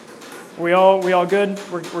We all good?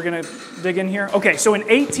 We're going to dig in here? Okay, so in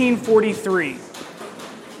 1843,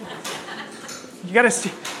 you got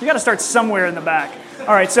to start somewhere in the back.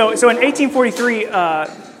 All right, so in 1843,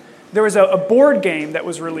 there was a board game that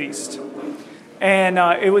was released. And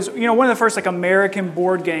it was, one of the first American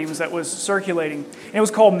board games that was circulating. And it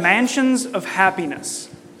was called Mansions of Happiness.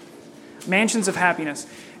 Mansions of Happiness.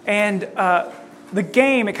 And the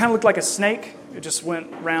game, it kind of looked like a snake. It just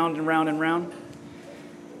went round and round and round.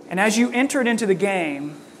 And as you entered into the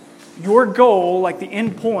game, your goal, like the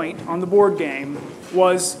end point on the board game,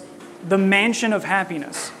 was the Mansion of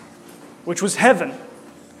Happiness, which was heaven.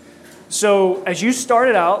 So as you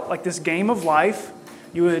started out, like this game of life,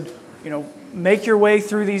 you would, make your way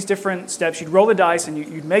through these different steps. You'd roll the dice and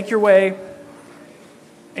you'd make your way,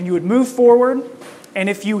 and you would move forward. And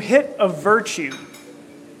if you hit a virtue,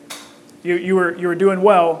 you were doing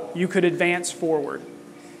well, you could advance forward.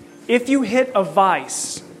 If you hit a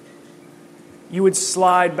vice, you would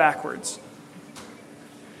slide backwards.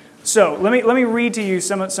 So let me read to you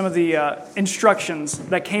some of the instructions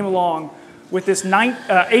that came along with this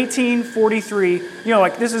 1843.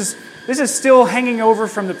 This is still hanging over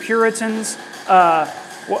from the Puritans.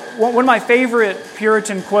 One of my favorite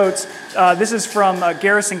Puritan quotes, this is from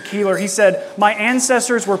Garrison Keillor. He said, "My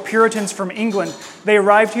ancestors were Puritans from England. They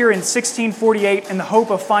arrived here in 1648 in the hope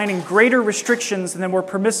of finding greater restrictions than were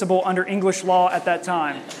permissible under English law at that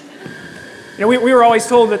time." We were always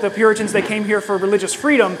told that the Puritans, they came here for religious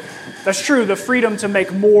freedom. That's true, the freedom to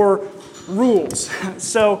make more rules.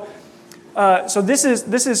 So this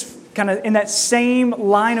is kind of in that same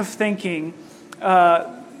line of thinking.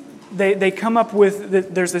 They come up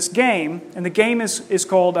with, there's this game, and the game is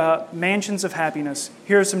called Mansions of Happiness.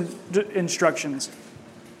 Here are some instructions.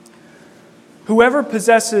 Whoever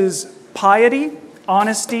possesses piety,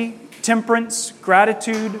 honesty, temperance,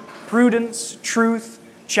 gratitude, prudence, truth,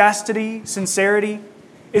 chastity, sincerity,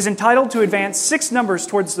 is entitled to advance 6 numbers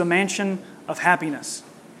towards the mansion of happiness.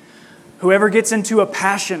 Whoever gets into a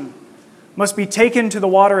passion must be taken to the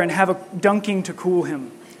water and have a dunking to cool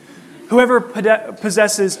him. Whoever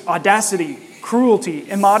possesses audacity, cruelty,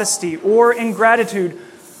 immodesty, or ingratitude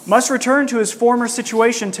must return to his former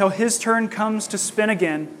situation till his turn comes to spin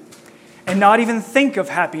again, and not even think of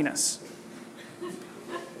happiness,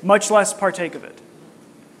 much less partake of it.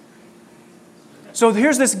 So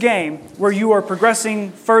here's this game where you are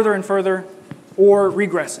progressing further and further or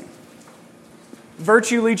regressing.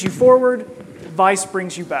 Virtue leads you forward, vice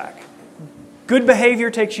brings you back. Good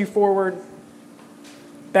behavior takes you forward,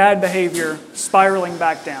 bad behavior spiraling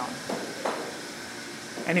back down.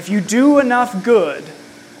 And if you do enough good,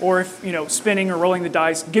 or if, spinning or rolling the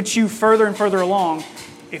dice gets you further and further along,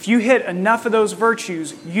 if you hit enough of those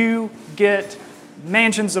virtues, you get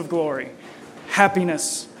mansions of glory,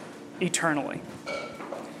 happiness eternally.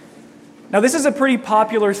 Now, this is a pretty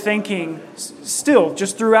popular thinking still,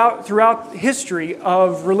 just throughout history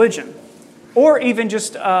of religion, or even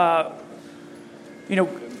just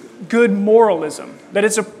good moralism. That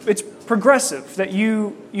it's progressive. That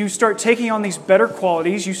you start taking on these better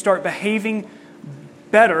qualities, you start behaving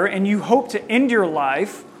better, and you hope to end your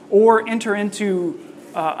life or enter into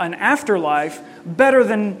an afterlife better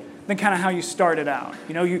than kind of how you started out.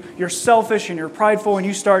 You're selfish and you're prideful, and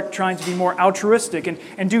you start trying to be more altruistic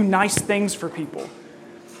and do nice things for people.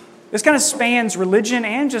 This kind of spans religion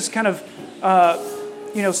and just kind of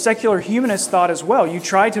secular humanist thought as well. You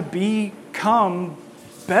try to become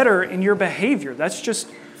better in your behavior. That's just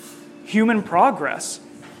human progress.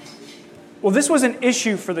 Well, this was an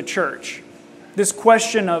issue for the church. This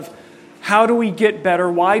question of how do we get better?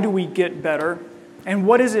 Why do we get better? And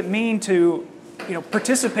what does it mean to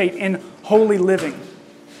participate in holy living?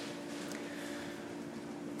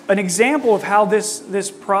 An example of how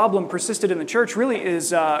this problem persisted in the church really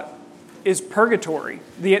is purgatory.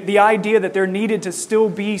 The idea that there needed to still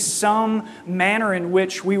be some manner in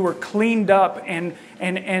which we were cleaned up and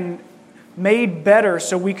made better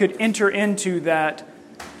so we could enter into that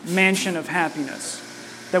mansion of happiness.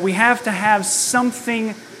 That we have to have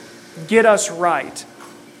something get us right.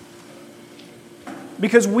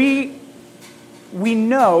 Because we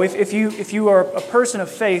know, if you are a person of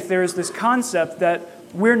faith, there is this concept that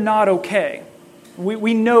we're not okay.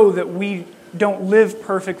 We know that we don't live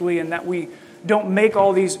perfectly and that we don't make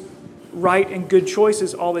all these right and good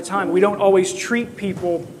choices all the time. We don't always treat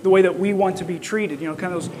people the way that we want to be treated.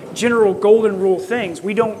 Kind of those general golden rule things.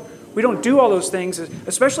 We don't do all those things,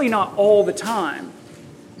 especially not all the time.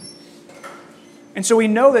 And so we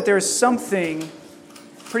know that there's something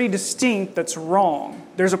pretty distinct that's wrong.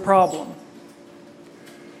 There's a problem.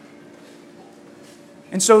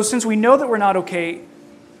 And so since we know that we're not okay,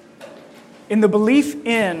 in the belief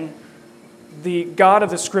in the God of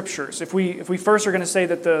the Scriptures, if we first are going to say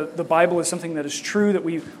that the Bible is something that is true, that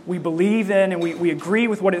we believe in, and we agree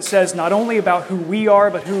with what it says, not only about who we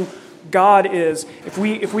are, but who God is, if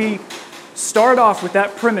we start off with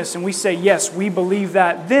that premise and we say, yes, we believe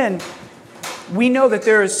that, then we know that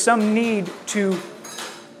there is some need to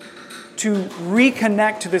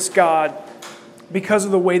reconnect to this God because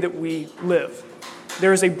of the way that we live.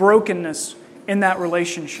 There is a brokenness in that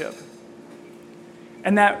relationship.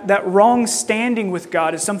 And that wrong standing with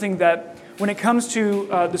God is something that, when it comes to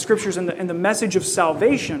the Scriptures and the message of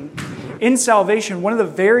salvation, in salvation, one of the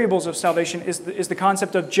variables of salvation is the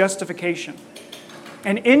concept of justification.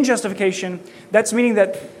 And in justification, that's meaning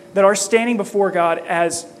that our standing before God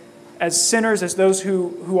as sinners, as those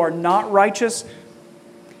who are not righteous,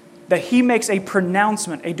 that He makes a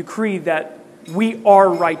pronouncement, a decree that we are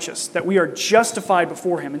righteous, that we are justified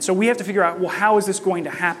before Him. And so we have to figure out, well, how is this going to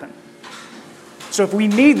happen? So if we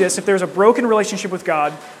need this, if there's a broken relationship with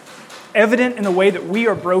God, evident in the way that we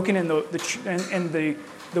are broken in the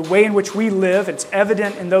way in which we live, it's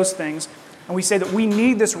evident in those things, and we say that we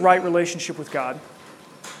need this right relationship with God.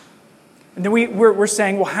 And then we're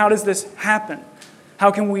saying, well, how does this happen?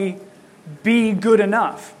 How can we be good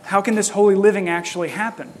enough? How can this holy living actually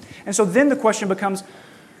happen? And so then the question becomes,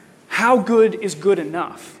 how good is good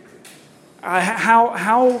enough?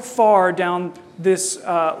 How far down this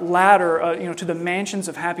ladder, to the mansions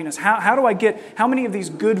of happiness? How do I get? How many of these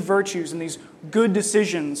good virtues and these good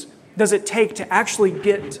decisions does it take to actually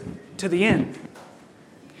get to the end?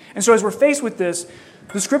 And so, as we're faced with this,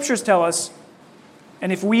 the Scriptures tell us,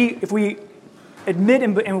 and if we admit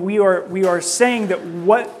and we are saying that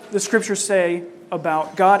what the Scriptures say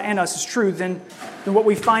about God and us is true, then what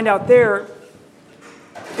we find out there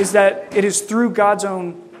is that it is through God's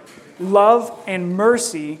own love and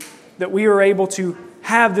mercy that we are able to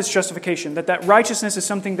have this justification, that righteousness is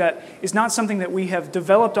something that is not something that we have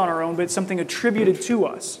developed on our own, but it's something attributed to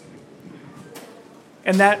us.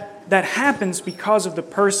 And that happens because of the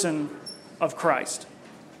person of Christ.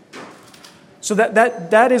 So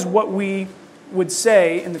that is what we would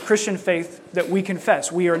say in the Christian faith that we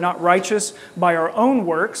confess. We are not righteous by our own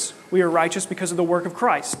works. We are righteous because of the work of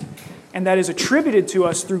Christ. And that is attributed to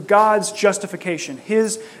us through God's justification,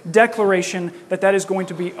 His declaration that is going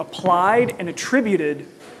to be applied and attributed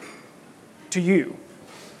to you.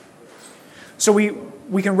 So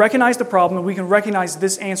we can recognize the problem, and we can recognize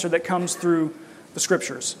this answer that comes through the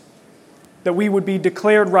Scriptures. That we would be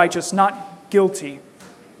declared righteous, not guilty.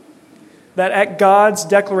 That at God's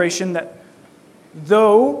declaration that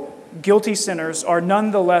though guilty sinners are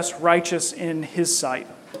nonetheless righteous in His sight.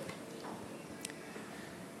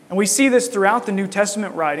 And we see this throughout the New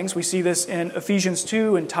Testament writings. We see this in Ephesians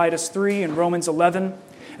 2 and Titus 3 and Romans 11.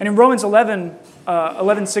 And in Romans 11,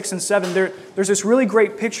 6 and 7, there's this really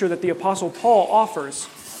great picture that the Apostle Paul offers.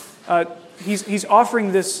 He's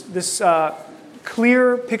offering this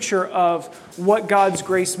clear picture of what God's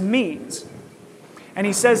grace means. And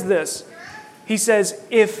he says this. He says,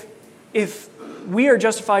 if we are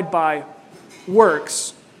justified by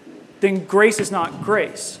works, then grace is not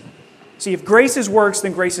grace. See, if grace is works,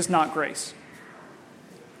 then grace is not grace.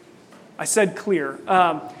 I said clear.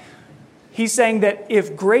 He's saying that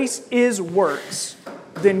if grace is works,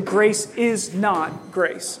 then grace is not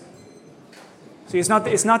grace. See, it's not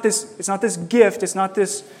this gift. It's not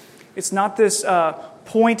this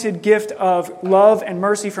pointed gift of love and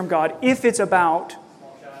mercy from God. If it's about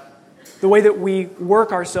the way that we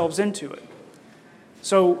work ourselves into it.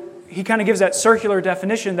 So he kind of gives that circular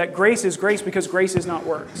definition that grace is grace because grace is not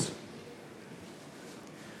works.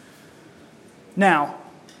 Now,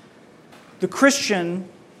 the Christian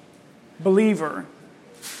believer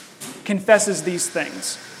confesses these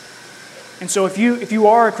things. And so if you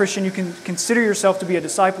are a Christian, you can consider yourself to be a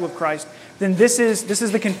disciple of Christ, then this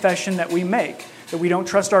is the confession that we make, that we don't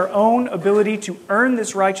trust our own ability to earn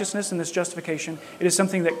this righteousness and this justification. It is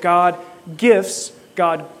something that God gifts,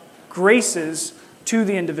 God graces to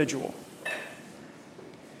the individual.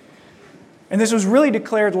 And this was really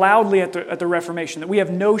declared loudly at the Reformation, that we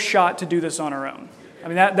have no shot to do this on our own. I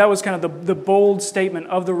mean, that was kind of the bold statement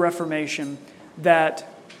of the Reformation, that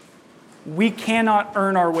we cannot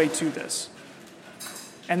earn our way to this.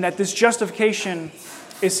 And that this justification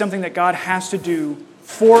is something that God has to do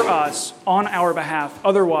for us on our behalf.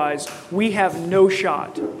 Otherwise, we have no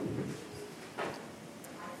shot.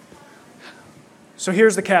 So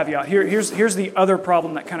here's the caveat. Here's the other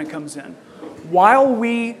problem that kind of comes in. While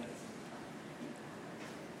we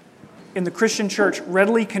in the Christian church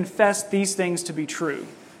readily confess these things to be true,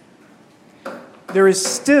 there is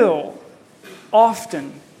still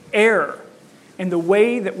often error in the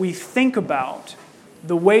way that we think about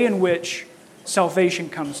the way in which salvation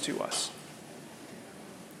comes to us.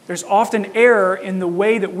 There's often error in the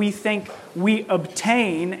way that we think we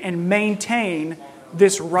obtain and maintain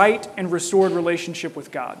this right and restored relationship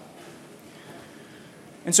with God.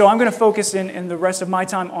 And so I'm going to focus in the rest of my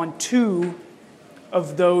time on two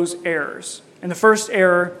of those errors. And the first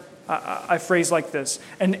error I phrase like this: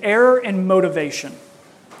 an error in motivation.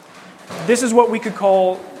 This is what we could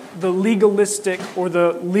call the legalistic or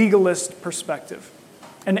the legalist perspective.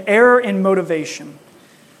 An error in motivation.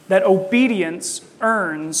 That obedience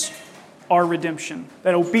earns our redemption.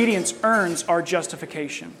 That obedience earns our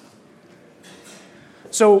justification.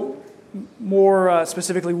 So, more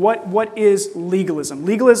specifically, what is legalism?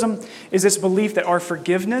 Legalism is this belief that our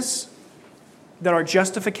forgiveness, that our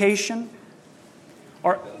justification,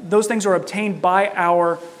 those things are obtained by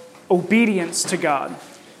our obedience to God.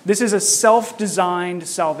 This is a self-designed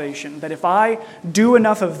salvation, that if I do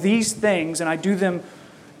enough of these things and I do them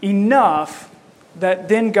enough, that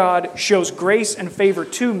then God shows grace and favor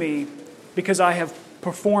to me because I have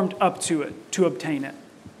performed up to it to obtain it.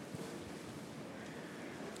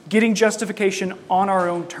 Getting justification on our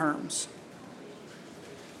own terms.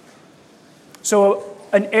 So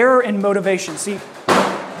an error in motivation. See,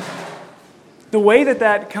 the way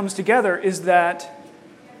that comes together is that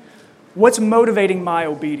what's motivating my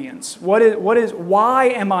obedience? Why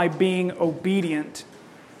am I being obedient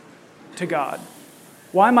to God?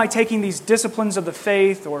 Why am I taking these disciplines of the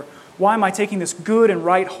faith, or why am I taking this good and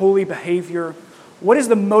right holy behavior? What is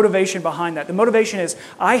the motivation behind that? The motivation is,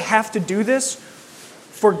 I have to do this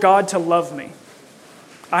for God to love me.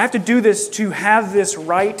 I have to do this to have this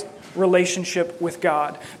right relationship with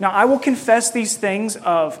God. Now, I will confess these things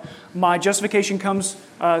of my justification comes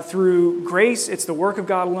through grace. It's the work of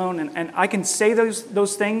God alone. And I can say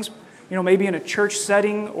those things, maybe in a church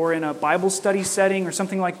setting or in a Bible study setting or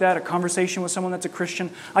something like that, a conversation with someone that's a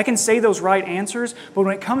Christian. I can say those right answers, but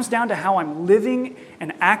when it comes down to how I'm living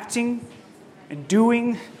and acting and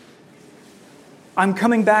doing, I'm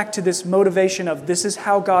coming back to this motivation of this is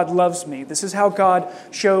how God loves me. This is how God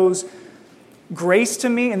shows grace to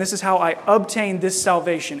me, and this is how I obtain this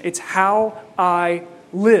salvation. It's how I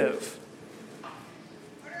live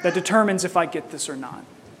that determines if I get this or not.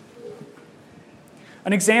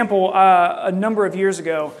 An example, a number of years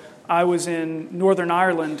ago, I was in Northern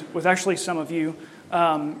Ireland with actually some of you,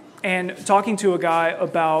 and talking to a guy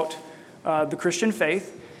about the Christian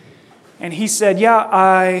faith. And he said,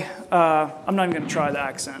 I'm not even going to try the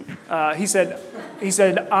accent. He said,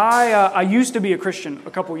 I used to be a Christian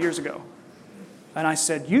a couple years ago. And I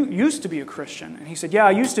said, you used to be a Christian? And he said, yeah,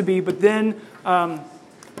 I used to be, but then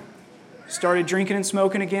started drinking and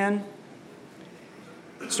smoking again.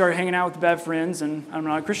 Started hanging out with bad friends, and I'm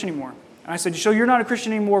not a Christian anymore. And I said, so you're not a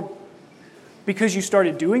Christian anymore because you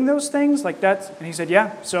started doing those things? Like that? And he said,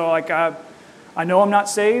 yeah. So I know I'm not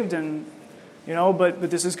saved, and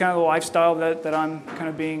but this is kind of the lifestyle that I'm kind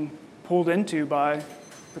of being pulled into by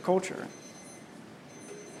the culture.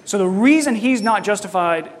 So the reason he's not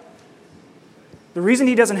justified, the reason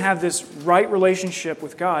he doesn't have this right relationship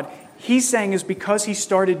with God, he's saying is because he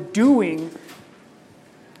started doing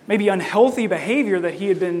maybe unhealthy behavior that he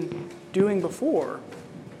had been doing before.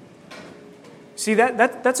 See,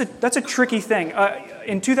 that's a tricky thing.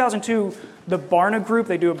 In 2002, the Barna Group,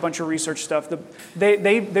 they do a bunch of research stuff.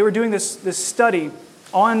 They were doing this study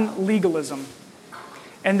on legalism,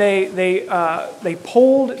 and they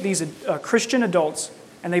polled these Christian adults,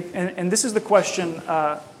 and this is the question.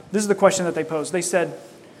 This is the question that they posed. They said,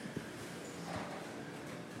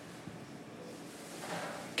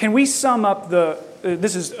 "Can we sum up the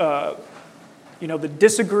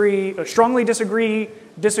disagree, strongly disagree,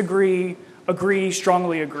 agree,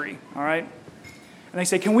 strongly agree." All right. And they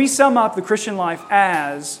say, can we sum up the Christian life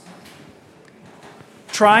as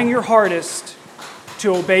trying your hardest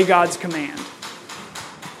to obey God's command?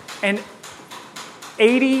 And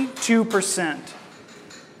 82%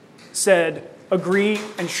 said agree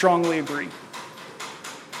and strongly agree.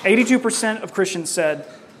 82% of Christians said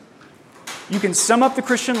you can sum up the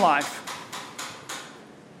Christian life.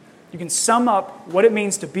 You can sum up what it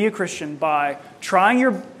means to be a Christian by trying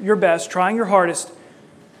your best, trying your hardest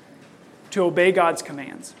to obey God's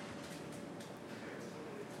commands.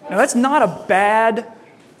 Now, that's not a bad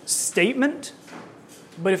statement,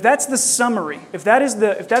 but if that's the summary, if that's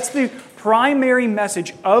the primary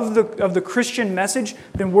message of the Christian message,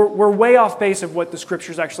 then we're way off base of what the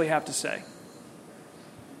Scriptures actually have to say.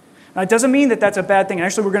 Now, it doesn't mean that that's a bad thing. And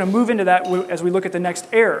actually, we're going to move into that as we look at the next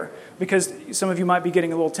error, because some of you might be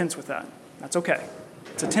getting a little tense with that. That's okay.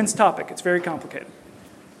 It's a tense topic. It's very complicated.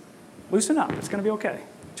 Loosen up. It's going to be okay.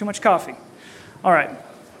 Too much coffee. All right.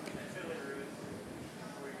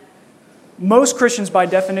 most Christians, by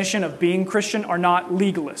definition of being Christian, are not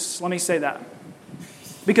legalists. Let me say that.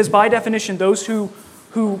 Because by definition, those who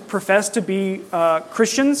profess to be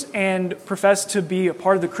Christians and profess to be a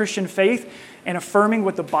part of the Christian faith and affirming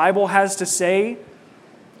what the Bible has to say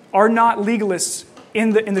are not legalists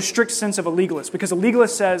in the strict sense of a legalist. Because a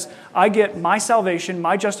legalist says, I get my salvation,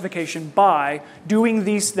 my justification by doing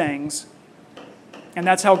these things, and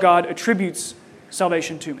that's how God attributes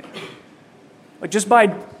salvation to me. Like just by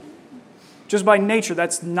nature,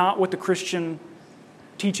 that's not what the Christian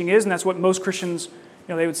teaching is, and that's what most Christians,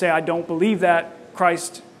 they would say, I don't believe that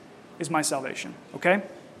Christ is my salvation. Okay?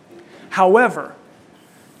 However,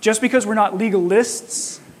 just because we're not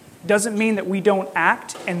legalists doesn't mean that we don't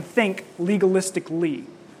act and think legalistically.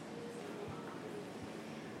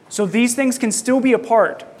 So these things can still be a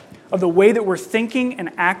part of the way that we're thinking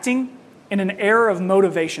and acting in an era of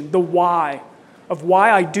motivation, the why, of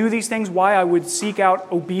why I do these things, why I would seek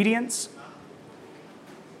out obedience.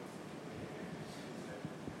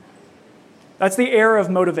 That's the era of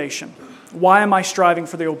motivation. Why am I striving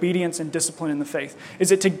for the obedience and discipline in the faith?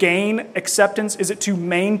 Is it to gain acceptance? Is it to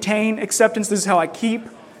maintain acceptance? This is how I keep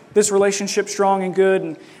this relationship strong and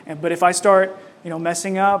good. But if I start,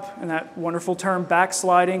 messing up, and that wonderful term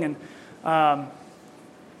backsliding, and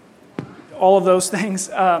all of those things,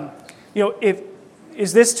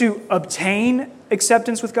 is this to obtain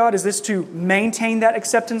acceptance with God? Is this to maintain that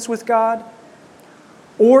acceptance with God?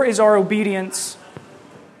 Or is our obedience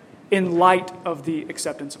in light of the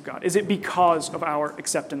acceptance of God? Is it because of our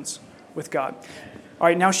acceptance with God? All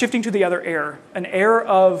right, now shifting to the other error, an error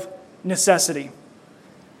of necessity.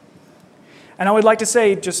 And I would like to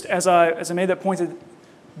say, just as I made that point, that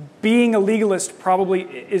being a legalist probably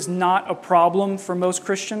is not a problem for most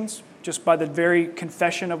Christians, just by the very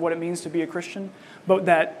confession of what it means to be a Christian, but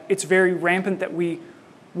that it's very rampant that we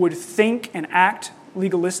would think and act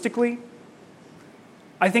legalistically.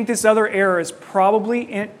 I think this other error is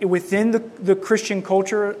probably within the Christian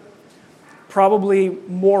culture, probably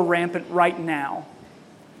more rampant right now.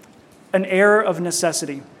 An error of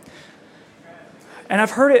necessity. And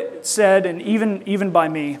I've heard it said, and even by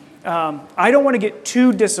me, I don't want to get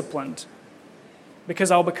too disciplined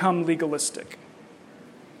because I'll become legalistic.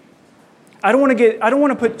 I don't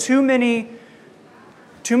want to put too many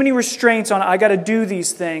restraints on I got to do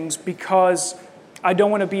these things because I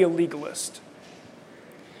don't want to be a legalist.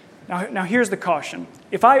 Now here's the caution.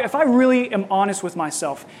 If I really am honest with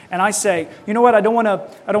myself and I say, you know what, I don't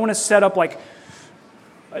want to set up like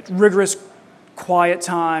a rigorous quiet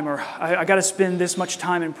time, or I got to spend this much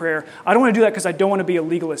time in prayer. I don't want to do that because I don't want to be a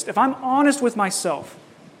legalist. If I'm honest with myself,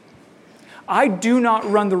 I do not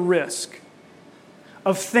run the risk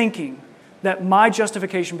of thinking that my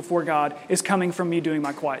justification before God is coming from me doing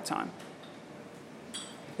my quiet time.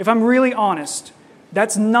 If I'm really honest,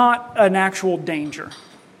 that's not an actual danger.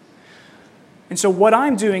 And so what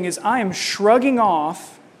I'm doing is I am shrugging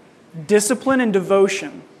off discipline and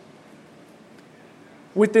devotion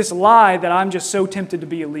with this lie that I'm just so tempted to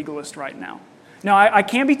be a legalist right now. Now, I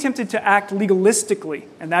can be tempted to act legalistically,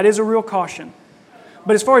 and that is a real caution.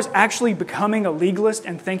 But as far as actually becoming a legalist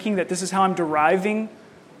and thinking that this is how I'm deriving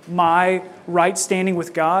my right standing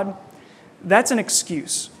with God, that's an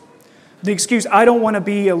excuse. The excuse, I don't want to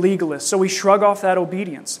be a legalist, so we shrug off that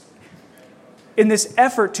obedience. In this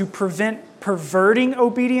effort to prevent perverting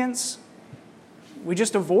obedience, we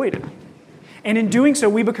just avoid it. And in doing so,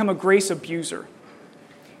 we become a grace abuser.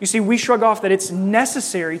 You see, we shrug off that it's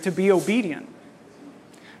necessary to be obedient.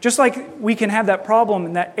 Just like we can have that problem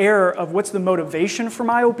and that error of what's the motivation for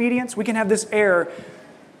my obedience, we can have this error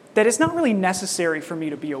that it's not really necessary for me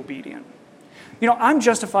to be obedient. I'm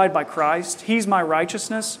justified by Christ. He's my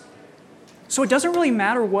righteousness. So it doesn't really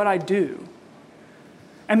matter what I do.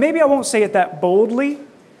 And maybe I won't say it that boldly,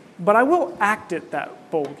 but I will act it that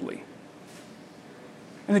boldly.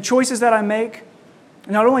 And the choices that I make,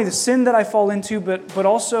 not only the sin that I fall into, but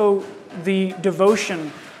also the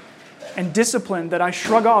devotion and discipline that I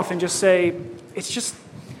shrug off and just say,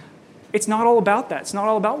 it's not all about that. It's not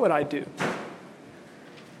all about what I do.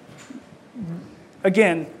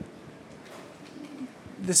 Again,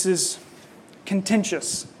 this is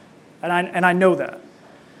contentious, and I know that.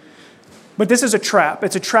 But this is a trap.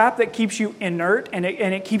 It's a trap that keeps you inert, and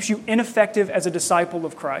it keeps you ineffective as a disciple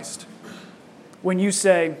of Christ. When you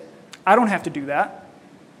say, I don't have to do that.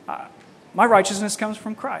 My righteousness comes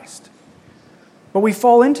from Christ. But we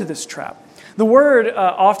fall into this trap. The word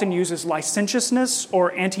often uses licentiousness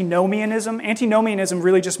or antinomianism. Antinomianism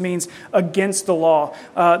really just means against the law.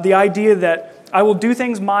 The idea that I will do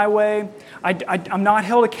things my way. I'm not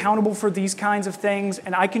held accountable for these kinds of things,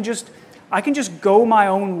 and I can just go my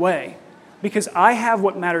own way. because I have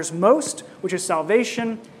what matters most, which is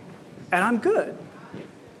salvation, and I'm good.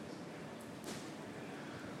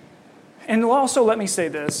 And also let me say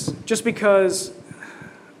this, just because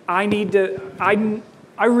I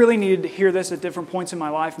really needed to hear this at different points in my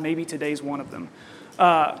life. Maybe today's one of them.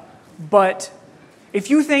 But if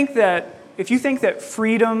you think that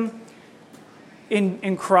freedom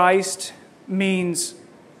in Christ means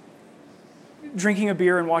drinking a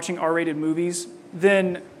beer and watching R-rated movies,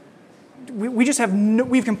 then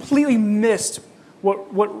we've completely missed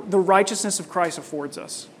what the righteousness of Christ affords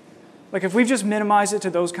us. Like if we've just minimized it to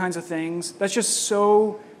those kinds of things, that's just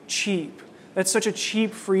so cheap. That's such a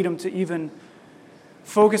cheap freedom to even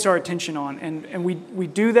focus our attention on. And we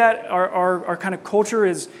do that. Our kind of culture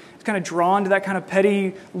is kind of drawn to that kind of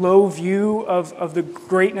petty, low view of the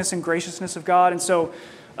greatness and graciousness of God. And so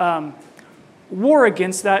war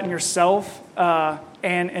against that in yourself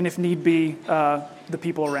and if need be, the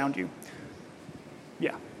people around you.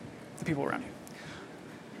 Yeah, the people around you.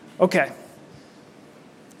 Okay.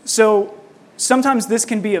 So sometimes this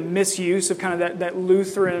can be a misuse of kind of that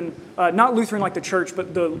Lutheran, not Lutheran like the church,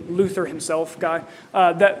 but the Luther himself guy.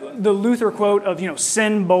 The Luther quote of,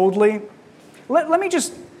 sin boldly. Let me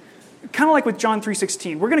just, kind of like with John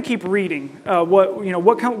 3:16, we're going to keep reading.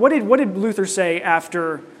 What did Luther say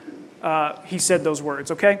after he said those words,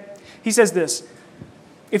 okay? He says this: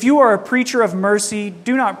 "If you are a preacher of mercy,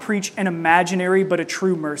 do not preach an imaginary but a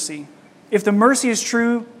true mercy. If the mercy is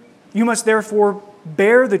true, you must therefore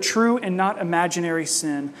bear the true and not imaginary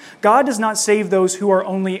sin. God does not save those who are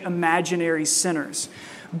only imaginary sinners.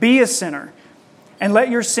 Be a sinner, and let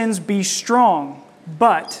your sins be strong,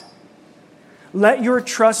 but let your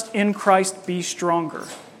trust in Christ be stronger.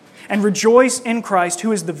 And rejoice in Christ,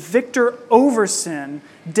 who is the victor over sin,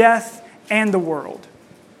 death, and the world."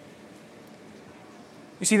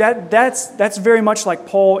 You see, that's very much like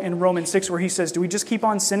Paul in Romans 6, where he says, do we just keep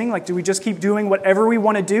on sinning? Like, do we just keep doing whatever we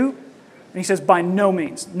want to do? And he says, by no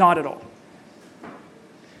means, not at all.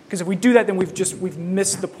 Because if we do that, then we've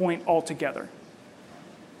missed the point altogether.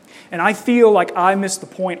 And I feel like I miss the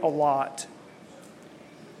point a lot.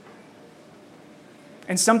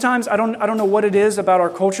 And sometimes, I don't know what it is about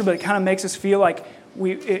our culture, but it kind of makes us feel like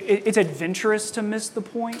it's adventurous to miss the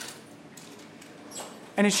point.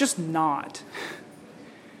 And it's just not.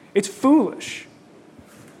 It's foolish.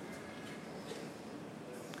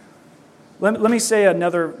 Let me say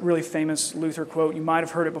another really famous Luther quote. You might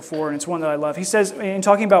have heard it before, and it's one that I love. He says, in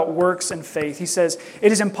talking about works and faith, he says,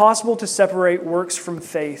 "It is impossible to separate works from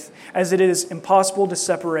faith, as it is impossible to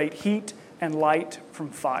separate heat and light from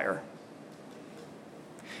fire."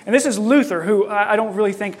 And this is Luther, who I don't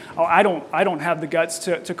really think, I don't have the guts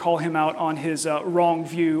to call him out on his wrong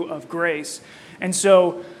view of grace. And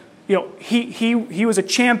so, he was a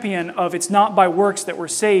champion of it's not by works that we're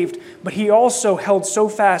saved, but he also held so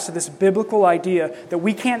fast to this biblical idea that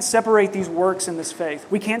we can't separate these works in this faith.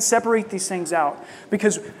 We can't separate these things out.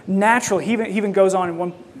 Because naturally, he even goes on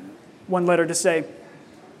in one letter to say,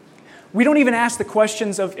 we don't even ask the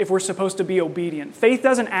questions of if we're supposed to be obedient. Faith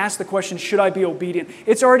doesn't ask the question, should I be obedient?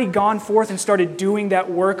 It's already gone forth and started doing that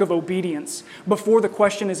work of obedience before the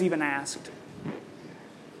question is even asked.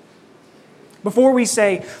 Before we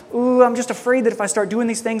say, I'm just afraid that if I start doing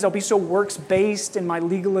these things, I'll be so works-based in my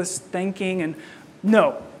legalist thinking. And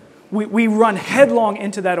no, we run headlong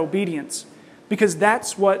into that obedience because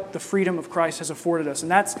that's what the freedom of Christ has afforded us.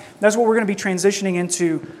 And that's what we're going to be transitioning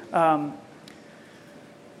into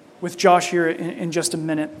with Josh here in just a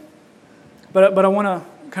minute. But I want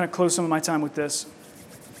to kind of close some of my time with this.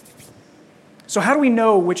 So how do we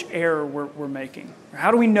know which error we're making? Or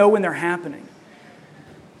how do we know when they're happening?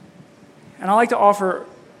 And I like to offer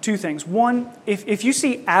two things. One, if you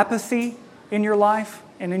see apathy in your life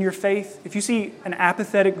and in your faith, if you see an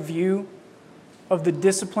apathetic view of the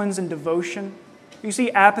disciplines and devotion, you see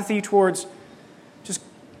apathy towards just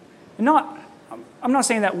I'm not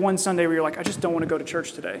saying that one Sunday where you're like, I just don't want to go to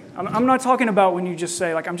church today. I'm not talking about when you just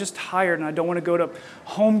say, like, I'm just tired and I don't want to go to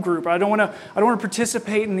home group. I don't want to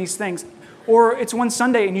participate in these things. Or it's one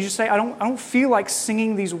Sunday and you just say, I don't feel like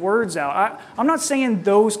singing these words out. I'm not saying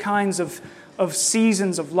those kinds of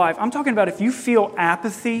seasons of life. I'm talking about if you feel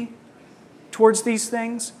apathy towards these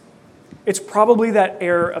things, it's probably that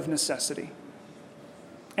error of necessity.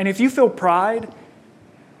 And if you feel pride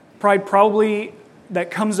probably that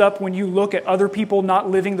comes up when you look at other people not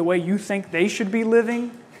living the way you think they should be living,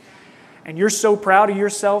 and you're so proud of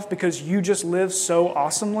yourself because you just live so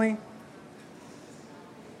awesomely,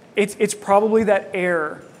 it's probably that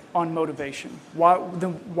error on motivation. Why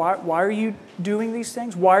are you doing these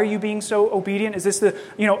things? Why are you being so obedient? Is this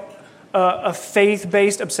a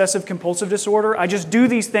faith-based obsessive compulsive disorder. I just do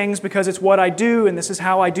these things because it's what I do, and this is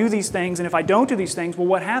how I do these things, and if I don't do these things, well,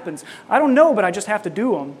 what happens? I don't know, but I just have to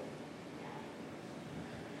do them.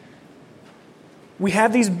 We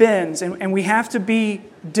have these bends, and we have to be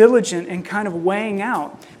diligent in kind of weighing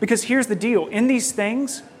out. Because here's the deal. In these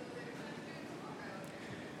things,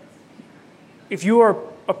 if you are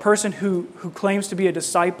a person who claims to be a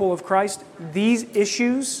disciple of Christ, these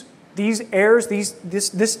issues, these errors,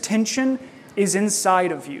 this tension is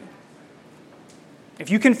inside of you.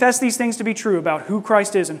 If you confess these things to be true about who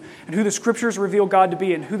Christ is and who the Scriptures reveal God to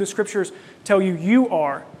be and who the Scriptures tell you you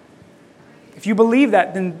are, if you believe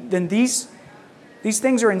that, then these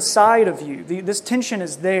things are inside of you. This tension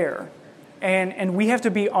is there. And we have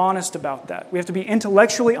to be honest about that. We have to be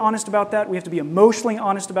intellectually honest about that. We have to be emotionally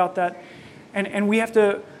honest about that. And we have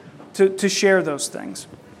to share those things.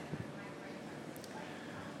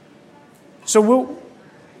 So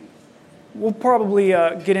we'll probably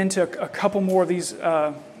get into a couple more of these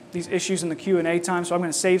issues in the Q&A time, so I'm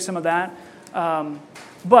going to save some of that.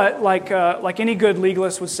 But like any good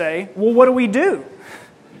legalist would say, well, what do we do?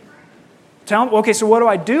 Tell them, okay, so what do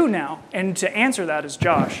I do now? And to answer that is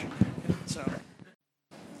Josh.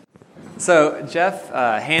 So Jeff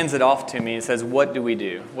hands it off to me and says, what do we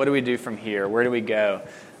do? What do we do from here? Where do we go?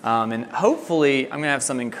 And hopefully I'm going to have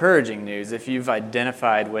some encouraging news. If you've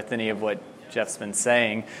identified with any of what Jeff's been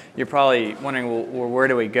saying, you're probably wondering, well where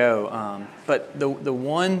do we go? But the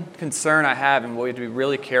one concern I have and what we have to be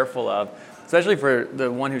really careful of, especially for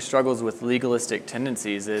the one who struggles with legalistic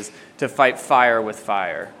tendencies, is to fight fire with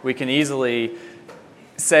fire. We can easily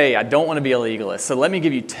say, I don't want to be a legalist, so let me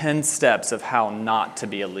give you 10 steps of how not to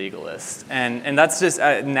be a legalist. And that's just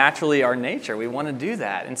naturally our nature. We want to do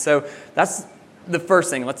that. And so that's the first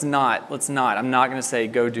thing. Let's not. I'm not going to say,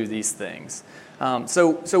 go do these things.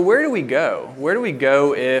 So where do we go? Where do we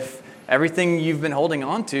go if everything you've been holding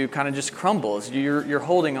on to kind of just crumbles? You're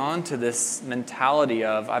holding on to this mentality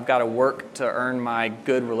of, I've got to work to earn my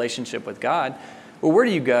good relationship with God. Well, where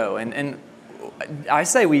do you go? And I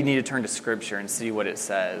say we need to turn to Scripture and see what it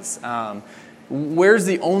says. Where's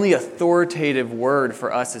the only authoritative word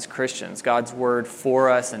for us as Christians? God's word for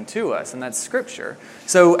us and to us, and that's Scripture.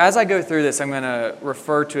 So as I go through this, I'm going to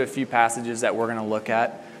refer to a few passages that we're going to look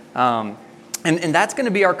at. And that's going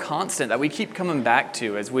to be our constant that we keep coming back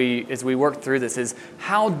to as we work through this, is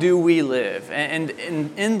how do we live? And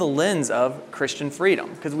in the lens of Christian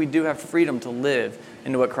freedom, because we do have freedom to live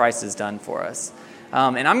into what Christ has done for us.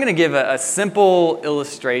 And I'm going to give a simple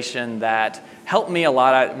illustration that helped me a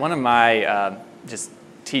lot. One of my just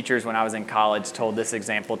teachers when I was in college told this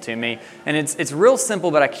example to me. And it's real simple,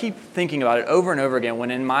 but I keep thinking about it over and over again when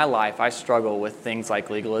in my life I struggle with things like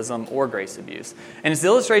legalism or grace abuse. And it's the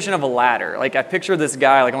illustration of a ladder. Like I picture this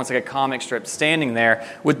guy, like almost like a comic strip, standing there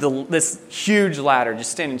with this huge ladder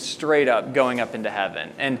just standing straight up, going up into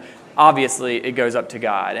heaven. And obviously it goes up to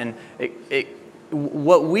God. And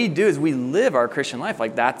what we do is we live our Christian life.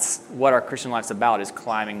 Like that's what our Christian life's about, is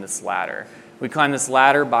climbing this ladder. We climb this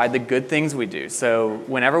ladder by the good things we do. So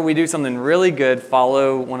whenever we do something really good,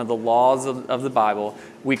 follow one of the laws of the Bible,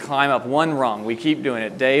 we climb up one rung. We keep doing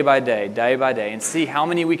it day by day, and see how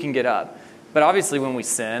many we can get up. But obviously when we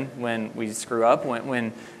sin, when we screw up,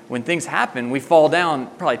 when things happen, we fall down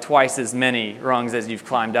probably twice as many rungs as you've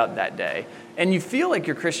climbed up that day. And you feel like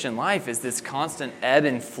your Christian life is this constant ebb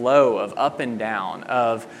and flow of up and down,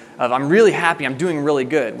 of I'm really happy, I'm doing really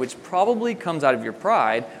good, which probably comes out of your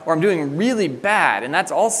pride, or I'm doing really bad, and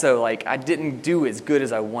that's also like I didn't do as good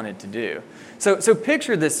as I wanted to do. So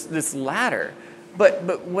picture this ladder.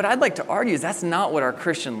 But what I'd like to argue is that's not what our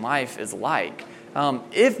Christian life is like.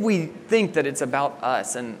 If we think that it's about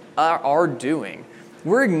us and our doing,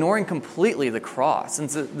 we're ignoring completely the cross and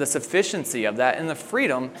the sufficiency of that and the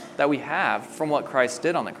freedom that we have from what Christ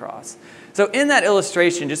did on the cross. So in that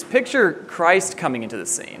illustration, just picture Christ coming into the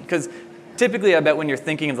scene. Because typically, I bet when you're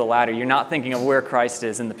thinking of the ladder, you're not thinking of where Christ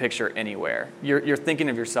is in the picture anywhere. You're thinking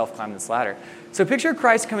of yourself climbing this ladder. So picture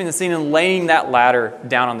Christ coming to the scene and laying that ladder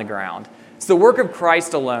down on the ground. It's the work of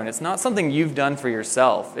Christ alone. It's not something you've done for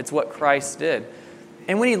yourself. It's what Christ did.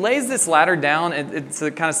 And when he lays this ladder down, it's a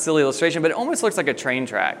kind of silly illustration, but it almost looks like a train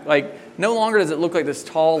track. Like, no longer does it look like this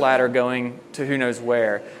tall ladder going to who knows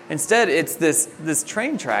where. Instead, it's this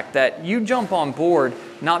train track that you jump on board,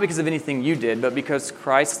 not because of anything you did, but because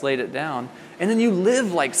Christ laid it down. And then you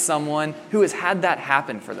live like someone who has had that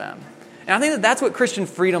happen for them. And I think that that's what Christian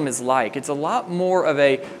freedom is like. It's a lot more of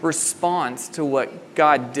a response to what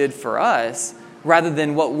God did for us rather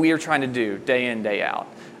than what we are trying to do day in, day out.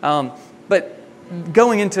 But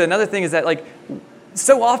going into another thing is that, like,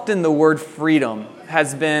 so often the word freedom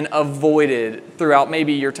has been avoided throughout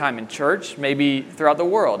maybe your time in church, maybe throughout the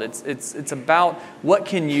world. It's about what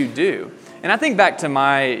can you do. And I think back to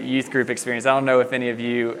my youth group experience. I don't know if any of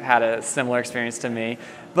you had a similar experience to me,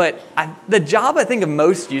 but the job, I think, of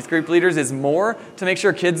most youth group leaders is more to make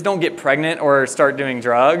sure kids don't get pregnant or start doing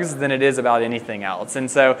drugs than it is about anything else. And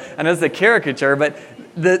so I know it's a caricature, but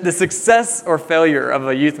the success or failure of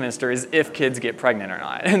a youth minister is if kids get pregnant or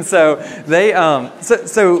not. And so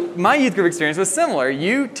so my youth group experience was similar.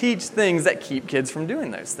 You teach things that keep kids from doing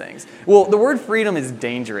those things. Well, the word freedom is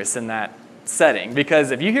dangerous in that setting,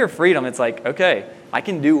 because if you hear freedom, it's like, okay, I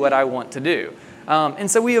can do what I want to do. And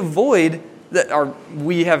so we avoid that.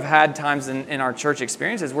 We have had times in our church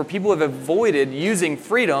experiences where people have avoided using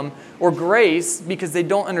freedom or grace because they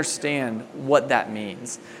don't understand what that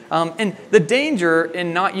means. And the danger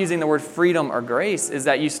in not using the word freedom or grace is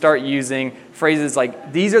that you start using phrases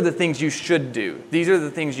like, these are the things you should do, these are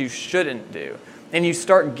the things you shouldn't do. And you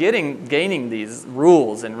start gaining these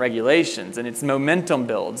rules and regulations, and its momentum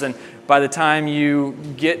builds. And by the time you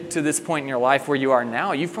get to this point in your life where you are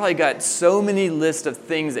now, you've probably got so many lists of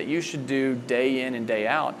things that you should do day in and day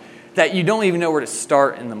out that you don't even know where to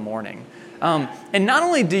start in the morning. And not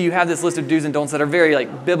only do you have this list of do's and don'ts that are very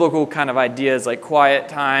like biblical kind of ideas, like quiet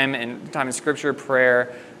time and time in Scripture,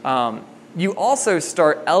 prayer, you also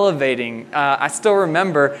start elevating. I still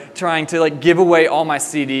remember trying to give away all my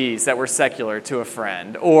CDs that were secular to a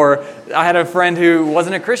friend. Or I had a friend who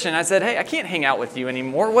wasn't a Christian. I said, hey, I can't hang out with you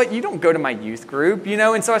anymore. What? You don't go to my youth group,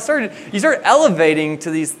 And so you start elevating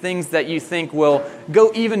to these things that you think will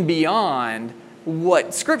go even beyond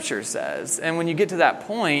what Scripture says. And when you get to that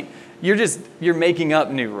point, you're making up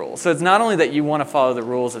new rules. So it's not only that you want to follow the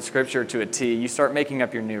rules of Scripture to a T, you start making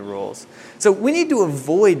up your new rules. So we need to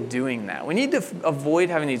avoid doing that. We need to avoid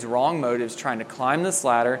having these wrong motives trying to climb this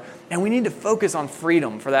ladder, and we need to focus on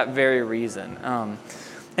freedom for that very reason.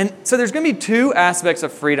 And so there's going to be two aspects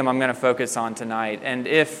of freedom I'm going to focus on tonight. And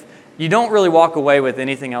if you don't really walk away with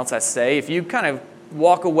anything else I say, if you kind of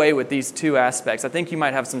walk away with these two aspects, I think you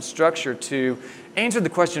might have some structure to answer the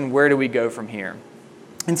question, where do we go from here?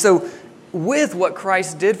 And so with what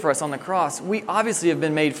Christ did for us on the cross, we obviously have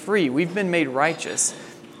been made free. We've been made righteous.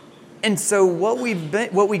 And so what we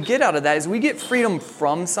get out of that is we get freedom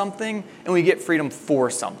from something and we get freedom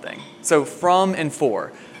for something. So from and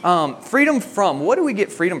for. Freedom from, what do we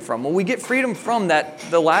get freedom from? Well, we get freedom from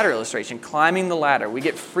the ladder illustration, climbing the ladder. We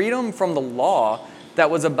get freedom from the law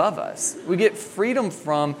that was above us. We get freedom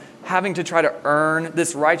from having to try to earn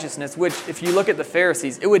this righteousness, which if you look at the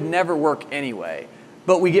Pharisees, it would never work anyway.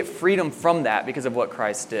 But we get freedom from that because of what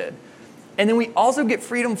Christ did. And then we also get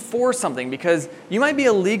freedom for something, because you might be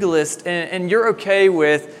a legalist and you're okay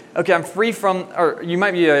with, okay, I'm free from, or you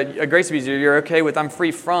might be a grace abuser, you're okay with I'm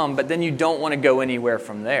free from, but then you don't want to go anywhere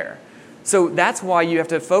from there. So that's why you have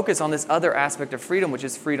to focus on this other aspect of freedom, which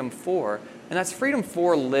is freedom for, and that's freedom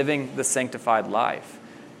for living the sanctified life.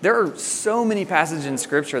 There are so many passages in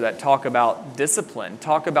Scripture that talk about discipline,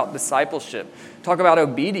 talk about discipleship, talk about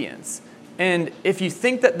obedience. And if you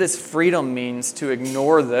think that this freedom means to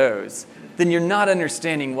ignore those, then you're not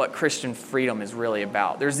understanding what Christian freedom is really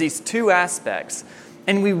about. There's these two aspects,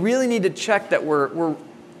 and we really need to check that we're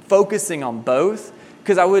focusing on both,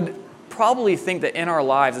 because I would probably think that in our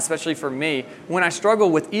lives, especially for me, when I struggle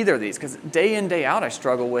with either of these, because day in, day out I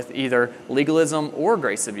struggle with either legalism or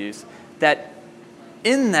grace abuse, that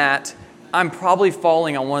in that I'm probably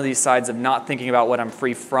falling on one of these sides of not thinking about what I'm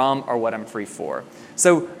free from or what I'm free for.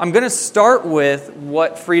 So I'm going to start with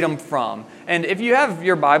what freedom from. And if you have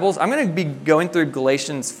your Bibles, I'm going to be going through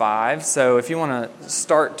Galatians 5. So if you want to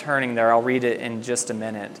start turning there, I'll read it in just a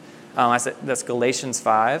minute. I said that's Galatians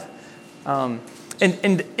 5. And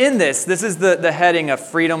in this is the heading of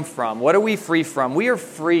freedom from. What are we free from? We are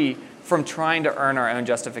free from trying to earn our own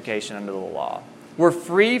justification under the law. We're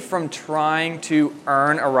free from trying to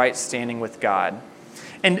earn a right standing with God.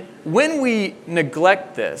 And when we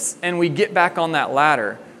neglect this and we get back on that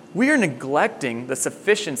ladder, we are neglecting the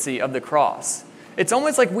sufficiency of the cross. It's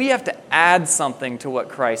almost like we have to add something to what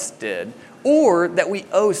Christ did, or that we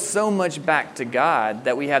owe so much back to God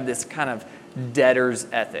that we have this kind of debtor's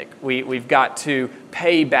ethic. We've got to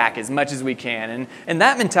pay back as much as we can. And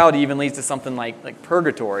that mentality even leads to something like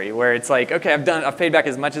purgatory, where it's like, okay, I've paid back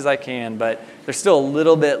as much as I can, but there's still a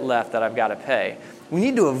little bit left that I've got to pay. We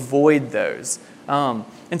need to avoid those.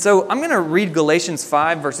 And so I'm going to read Galatians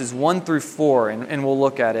 5, verses 1 through 4, and we'll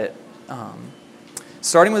look at it.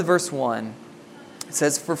 Starting with verse 1, it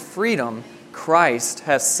says, "For freedom Christ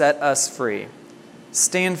has set us free.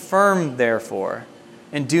 Stand firm, therefore,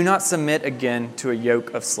 and do not submit again to a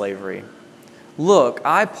yoke of slavery. Look,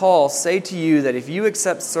 I, Paul, say to you that if you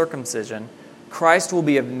accept circumcision, Christ will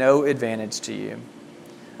be of no advantage to you.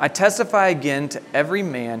 I testify again to every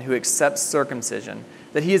man who accepts circumcision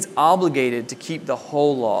that he is obligated to keep the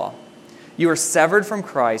whole law. You are severed from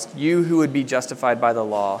Christ, you who would be justified by the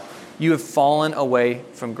law. You have fallen away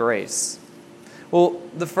from grace. Well,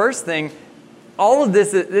 the first thing, all of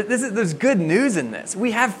there's good news in this.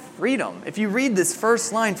 We have freedom. If you read this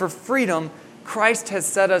first line, for freedom, Christ has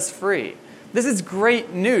set us free. This is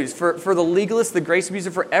great news for the legalist, the grace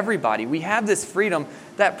abuser, for everybody. We have this freedom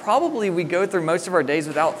that probably we go through most of our days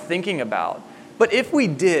without thinking about. But if we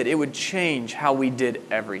did, it would change how we did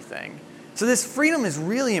everything. So this freedom is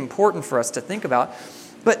really important for us to think about.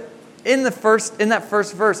 But in that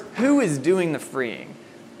first verse, who is doing the freeing?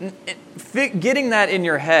 Getting that in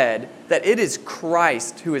your head, that it is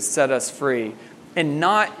Christ who has set us free, and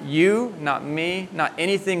not you, not me, not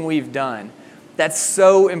anything we've done. That's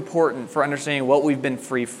so important for understanding what we've been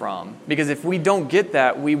free from. Because if we don't get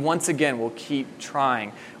that, we once again will keep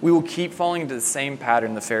trying. We will keep falling into the same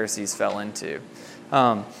pattern the Pharisees fell into.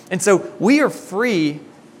 And so we are free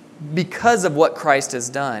because of what Christ has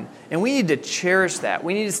done. And we need to cherish that.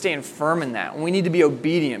 We need to stand firm in that. And we need to be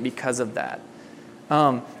obedient because of that.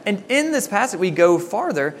 And in this passage, we go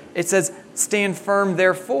farther. It says, stand firm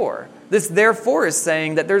therefore. This therefore is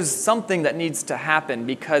saying that there's something that needs to happen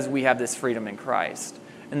because we have this freedom in Christ.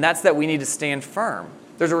 And that's that we need to stand firm.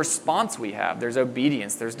 There's a response we have. There's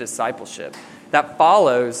obedience. There's discipleship. That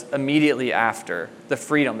follows immediately after the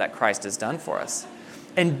freedom that Christ has done for us.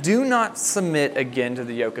 And do not submit again to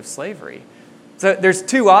the yoke of slavery. So there's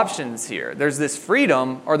two options here. There's this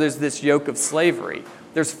freedom or there's this yoke of slavery.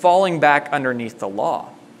 There's falling back underneath the law.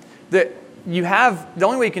 The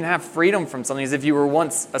only way you can have freedom from something is if you were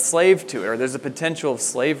once a slave to it, or there's a potential of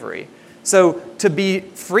slavery. So to be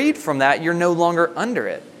freed from that, you're no longer under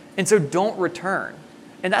it. And so don't return.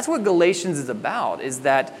 And that's what Galatians is about, is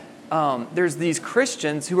that there's these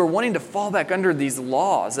Christians who are wanting to fall back under these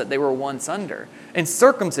laws that they were once under. And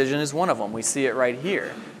circumcision is one of them. We see it right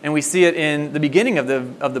here. And we see it in the beginning of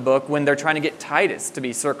the book when they're trying to get Titus to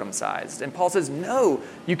be circumcised. And Paul says, no,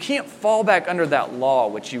 you can't fall back under that law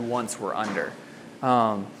which you once were under.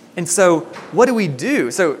 And so what do we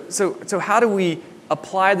do? So how do we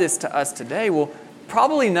apply this to us today? Well,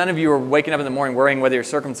 probably none of you are waking up in the morning worrying whether you're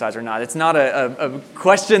circumcised or not. It's not a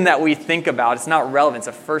question that we think about. It's not relevant. It's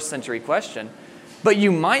a first century question. But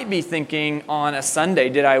you might be thinking on a Sunday,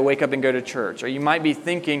 did I wake up and go to church? Or you might be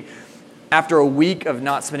thinking, after a week of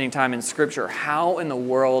not spending time in Scripture, how in the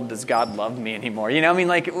world does God love me anymore? You know, I mean,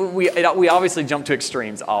 like, we obviously jump to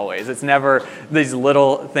extremes always. It's never these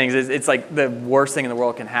little things. It's like the worst thing in the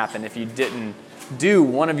world can happen if you didn't do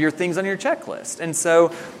one of your things on your checklist. And so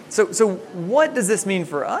what does this mean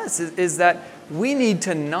for us is that we need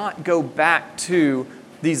to not go back to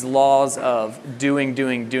these laws of doing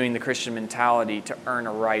the Christian mentality to earn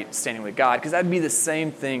a right standing with God, because that'd be the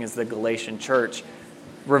same thing as the Galatian church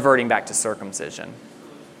reverting back to circumcision.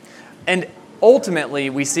 And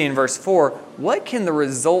ultimately, we see in verse 4, what can the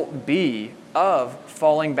result be of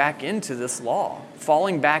falling back into this law,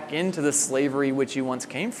 falling back into the slavery which you once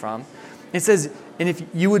came from? It says, and if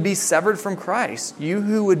you would be severed from Christ, you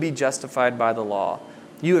who would be justified by the law,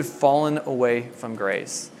 you have fallen away from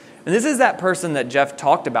grace. And this is that person that Jeff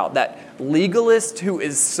talked about, that legalist who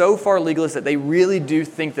is so far legalist that they really do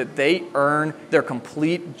think that they earn their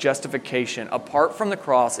complete justification apart from the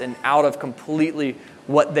cross and out of completely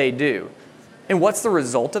what they do. And what's the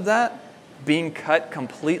result of that? Being cut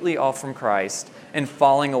completely off from Christ and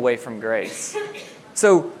falling away from grace.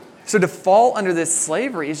 So to fall under this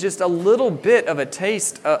slavery is just a little bit of a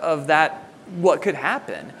taste of that, what could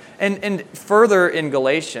happen. And further in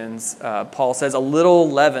Galatians, Paul says, a little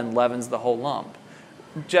leaven leavens the whole lump.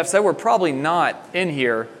 Jeff said we're probably not in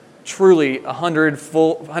here truly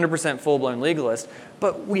 100% full-blown legalist,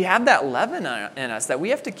 but we have that leaven in us that we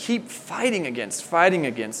have to keep fighting against,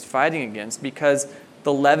 because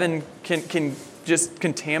the leaven can just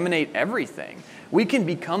contaminate everything. We can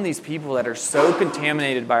become these people that are so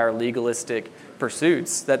contaminated by our legalistic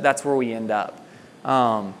pursuits that that's where we end up.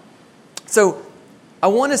 So I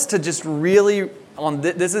want us to just really,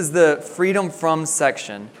 this is the freedom from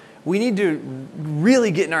section. We need to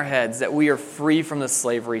really get in our heads that we are free from the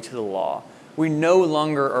slavery to the law. We no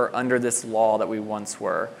longer are under this law that we once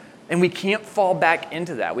were. And we can't fall back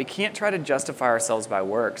into that. We can't try to justify ourselves by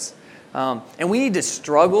works. And we need to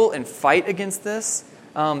struggle and fight against this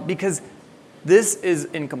because this is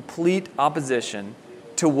in complete opposition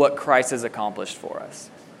to what Christ has accomplished for us.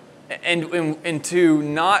 And to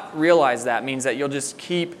not realize that means that you'll just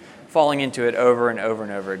keep falling into it over and over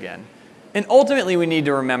and over again. And ultimately, we need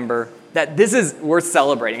to remember that this is worth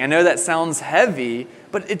celebrating. I know that sounds heavy,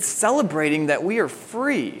 but it's celebrating that we are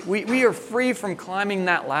free. We are free from climbing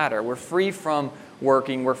that ladder. We're free from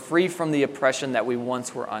working. We're free from the oppression that we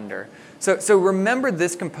once were under. So remember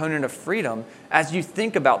this component of freedom as you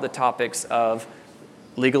think about the topics of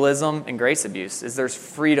legalism and grace abuse. Is there's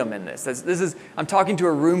freedom in this? I'm talking to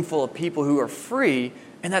a room full of people who are free,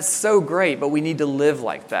 and that's so great, but we need to live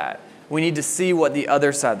like that. We need to see what the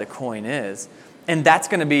other side of the coin is. And that's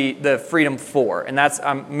going to be the freedom for. And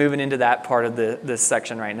I'm moving into that part of this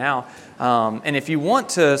section right now. And if you want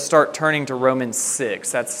to start turning to Romans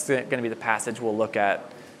 6, that's going to be the passage we'll look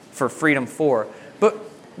at for freedom for. But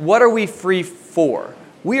what are we free for?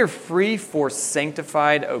 We are free for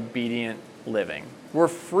sanctified, obedient living. We're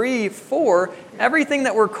free for everything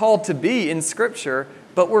that we're called to be in Scripture,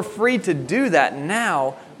 but we're free to do that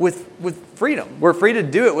now with freedom. We're free to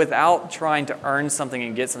do it without trying to earn something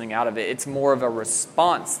and get something out of it. It's more of a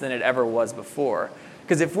response than it ever was before.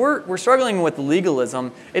 Because if we're struggling with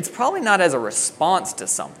legalism, it's probably not as a response to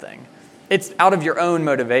something. It's out of your own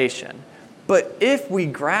motivation. But if we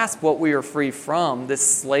grasp what we are free from, this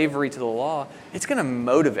slavery to the law, it's going to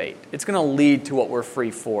motivate. It's going to lead to what we're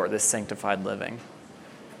free for, this sanctified living.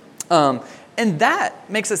 And that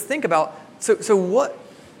makes us think about, so what,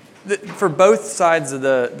 for both sides of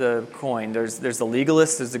the coin, there's the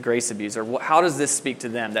legalist, there's the grace abuser. How does this speak to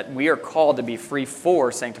them, that we are called to be free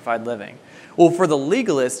for sanctified living? Well, for the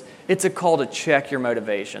legalist, it's a call to check your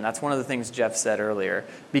motivation. That's one of the things Jeff said earlier.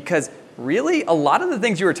 Because really, a lot of the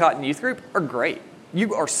things you were taught in youth group are great.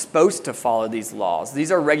 You are supposed to follow these laws.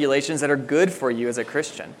 These are regulations that are good for you as a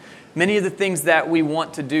Christian. Many of the things that we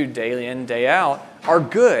want to do day in, day out are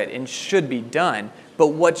good and should be done. But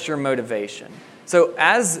what's your motivation? So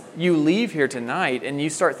as you leave here tonight and you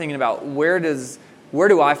start thinking about where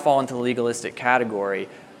do I fall into the legalistic category,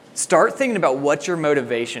 start thinking about what's your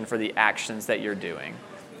motivation for the actions that you're doing,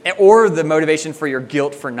 or the motivation for your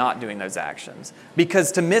guilt for not doing those actions.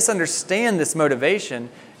 Because to misunderstand this motivation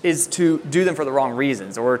is to do them for the wrong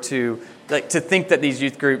reasons, or to think that these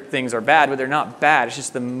youth group things are bad, but they're not bad. It's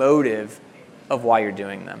just the motive of why you're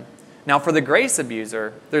doing them. Now, for the grace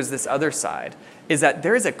abuser, there's this other side, is that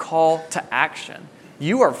there is a call to action.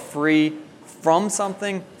 You are free from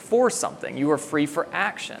something for something. You are free for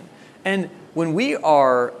action. And when we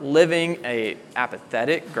are living a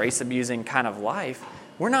apathetic, grace-abusing kind of life,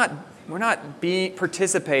 we're not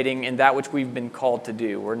participating in that which we've been called to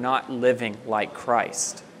do. We're not living like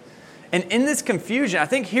Christ. And in this confusion, I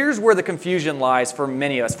think here's where the confusion lies for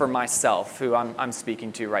many of us, for myself, who I'm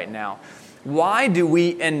speaking to right now. Why do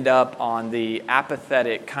we end up on the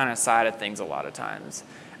apathetic kind of side of things a lot of times?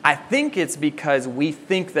 I think it's because we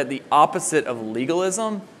think that the opposite of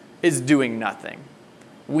legalism is doing nothing.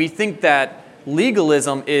 We think that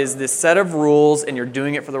legalism is this set of rules and you're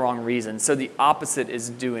doing it for the wrong reason. So the opposite is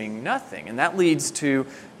doing nothing. And that leads to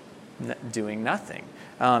doing nothing.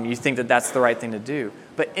 You think that that's the right thing to do.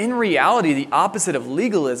 But in reality, the opposite of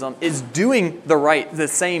legalism is doing the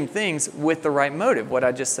same things with the right motive, what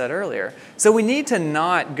I just said earlier. So we need to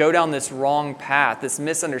not go down this wrong path, this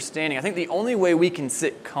misunderstanding. I think the only way we can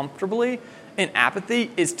sit comfortably in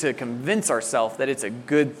apathy is to convince ourselves that it's a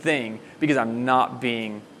good thing because I'm not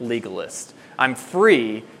being legalist. I'm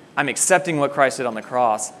free, I'm accepting what Christ did on the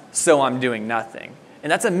cross, so I'm doing nothing.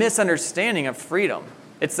 And that's a misunderstanding of freedom.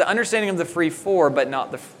 It's the understanding of the free for, but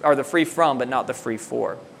not the free from, but not the free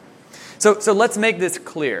for. So let's make this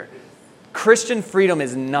clear. Christian freedom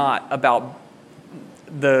is not about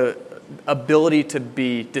the ability to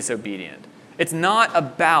be disobedient. It's not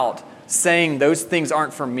about saying those things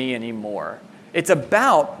aren't for me anymore. It's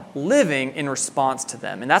about living in response to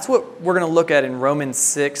them. And that's what we're going to look at in Romans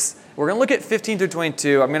 6. We're going to look at 15 through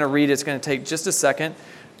 22. I'm going to read it. It's going to take just a second.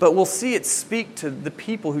 But we'll see it speak to the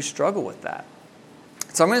people who struggle with that.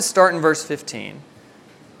 So I'm going to start in verse 15.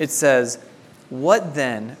 It says, "What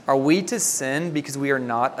then? Are we to sin because we are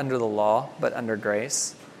not under the law, but under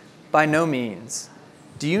grace? By no means.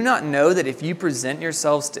 Do you not know that if you present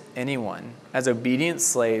yourselves to anyone as obedient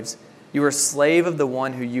slaves, you are a slave of the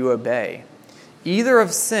one who you obey, either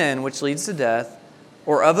of sin, which leads to death,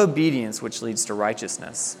 or of obedience, which leads to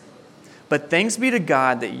righteousness? But thanks be to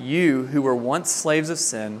God that you, who were once slaves of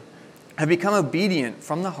sin, have become obedient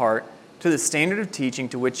from the heart to the standard of teaching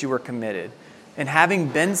to which you were committed, and having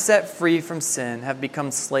been set free from sin, have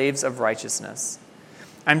become slaves of righteousness.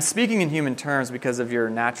 I'm speaking in human terms because of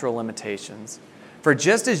your natural limitations. For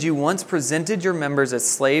just as you once presented your members as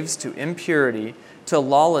slaves to impurity, to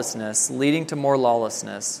lawlessness, leading to more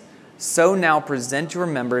lawlessness, so now present your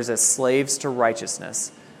members as slaves to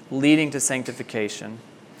righteousness, leading to sanctification.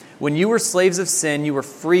 When you were slaves of sin, you were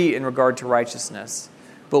free in regard to righteousness.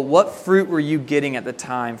 But what fruit were you getting at the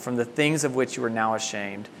time from the things of which you are now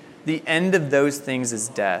ashamed? The end of those things is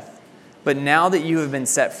death. But now that you have been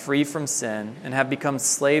set free from sin and have become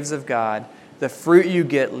slaves of God, the fruit you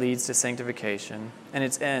get leads to sanctification, and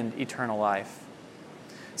its end, eternal life.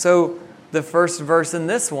 So the first verse in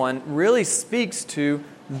this one really speaks to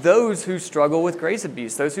those who struggle with grace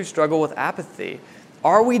abuse, those who struggle with apathy.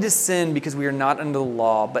 Are we to sin because we are not under the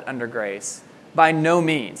law, but under grace? By no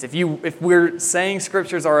means. If we're saying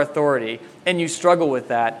Scripture's our authority and you struggle with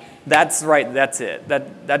that, that's right, that's it.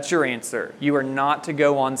 That's your answer. You are not to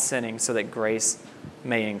go on sinning so that grace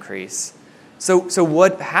may increase. So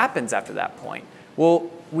what happens after that point? Well,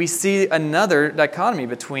 we see another dichotomy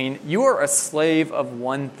between you are a slave of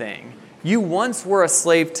one thing. You once were a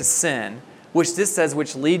slave to sin, which this says,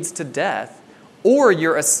 which leads to death, or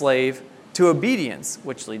you're a slave to obedience,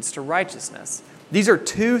 which leads to righteousness. These are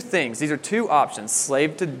two things. These are two options,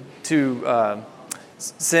 slave to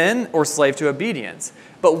sin or slave to obedience.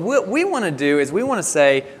 But what we want to do is we want to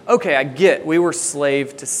say, okay, I get we were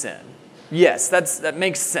slave to sin. Yes, that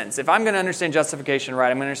makes sense. If I'm going to understand justification right,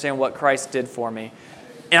 I'm going to understand what Christ did for me,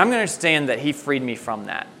 and I'm going to understand that He freed me from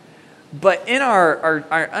that. But in our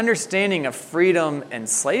understanding of freedom and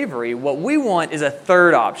slavery, what we want is a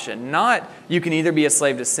third option. Not you can either be a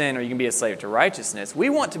slave to sin or you can be a slave to righteousness. We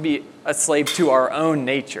want to be a slave to our own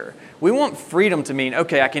nature. We want freedom to mean,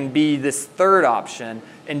 okay, I can be this third option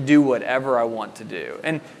and do whatever I want to do.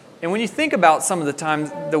 And when you think about some of the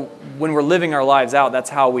times when we're living our lives out, that's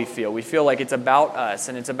how we feel. We feel like it's about us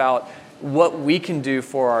and it's about what we can do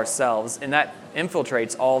for ourselves. And that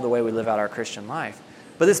infiltrates all the way we live out our Christian life.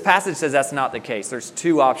 But this passage says that's not the case. There's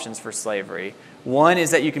two options for slavery. One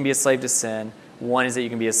is that you can be a slave to sin. One is that you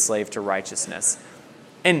can be a slave to righteousness.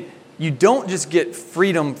 And you don't just get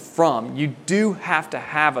freedom from, you do have to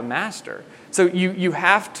have a master. So you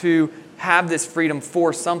have to have this freedom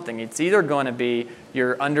for something. It's either going to be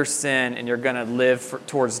you're under sin and you're going to live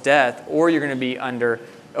towards death, or you're going to be under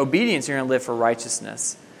obedience, you're going to live for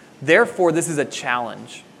righteousness. Therefore, this is a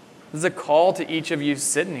challenge. This is a call to each of you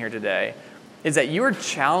sitting here today, is that you are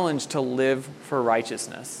challenged to live for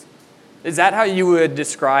righteousness. Is that how you would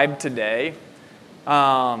describe today? Is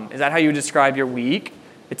that how you would describe your week?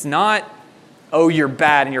 It's not, oh, you're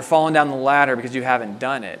bad and you're falling down the ladder because you haven't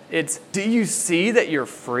done it. It's, do you see that you're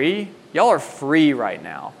free? Y'all are free right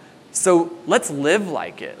now. So let's live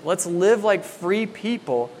like it. Let's live like free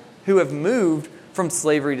people who have moved from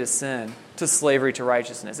slavery to sin to slavery to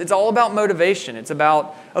righteousness. It's all about motivation. It's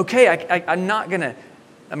about, okay, I'm not going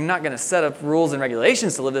to set up rules and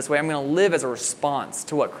regulations to live this way. I'm going to live as a response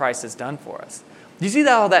to what Christ has done for us. Do you see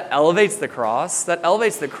how that elevates the cross? That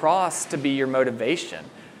elevates the cross to be your motivation.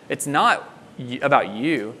 It's not about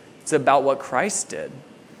you. It's about what Christ did.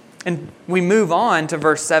 And we move on to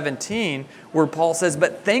verse 17 where Paul says,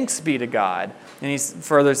 but thanks be to God. And he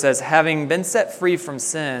further says, having been set free from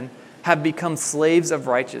sin, have become slaves of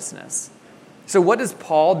righteousness. So what does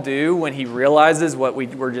Paul do when he realizes what we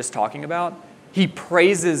were just talking about? He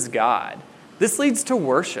praises God. This leads to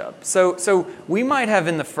worship. So we might have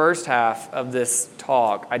in the first half of this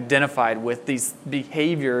talk identified with these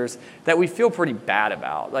behaviors that we feel pretty bad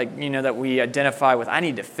about. Like, that we identify with, I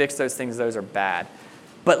need to fix those things, those are bad.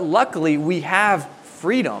 But luckily we have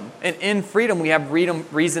freedom. And in freedom we have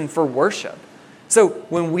reason for worship. So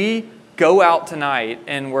when we go out tonight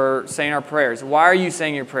and we're saying our prayers, why are you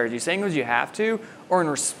saying your prayers? Are you saying because you have to, or in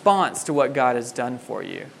response to what God has done for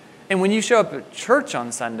you? And when you show up at church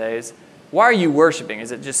on Sundays, why are you worshiping?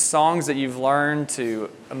 Is it just songs that you've learned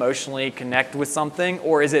to emotionally connect with something?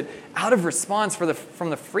 Or is it out of response from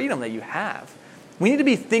the freedom that you have? We need to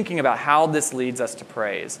be thinking about how this leads us to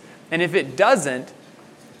praise. And if it doesn't,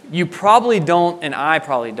 you probably don't, and I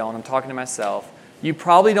probably don't, I'm talking to myself, you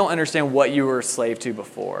probably don't understand what you were a slave to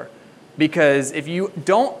before. Because if you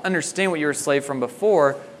don't understand what you were a slave from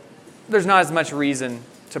before, there's not as much reason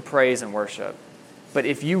to praise and worship. But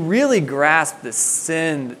if you really grasp the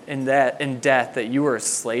sin and death that you were a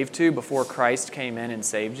slave to before Christ came in and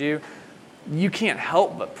saved you, you can't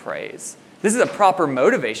help but praise. This is a proper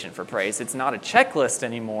motivation for praise. It's not a checklist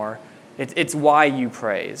anymore. It's why you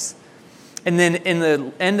praise. And then in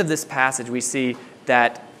the end of this passage, we see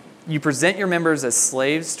that you present your members as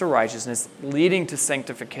slaves to righteousness, leading to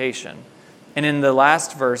sanctification. And in the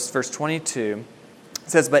last verse, verse 22, it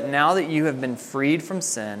says, but now that you have been freed from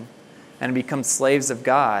sin and become slaves of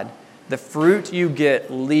God, the fruit you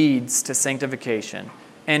get leads to sanctification,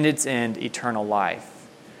 and its end, eternal life.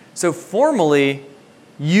 So formally,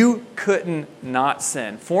 you couldn't not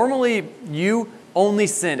sin. Formally, you only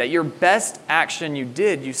sinned. At your best action you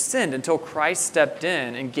did, you sinned until Christ stepped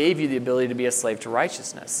in and gave you the ability to be a slave to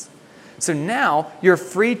righteousness. So now you're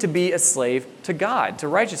free to be a slave to God, to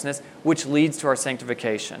righteousness, which leads to our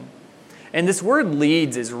sanctification. And this word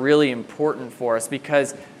leads is really important for us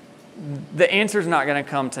because the answer is not going to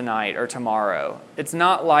come tonight or tomorrow. It's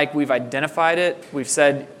not like we've identified it. We've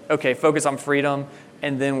said, okay, focus on freedom,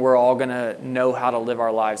 and then we're all going to know how to live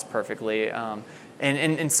our lives perfectly.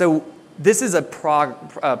 And so this is a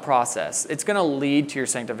process. It's going to lead to your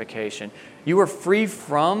sanctification. You are free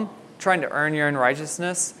from trying to earn your own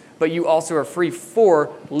righteousness, but you also are free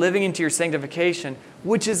for living into your sanctification,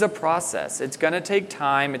 which is a process. It's going to take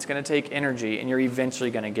time, it's going to take energy, and you're eventually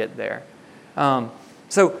going to get there.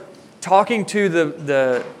 So talking to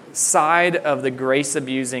the side of the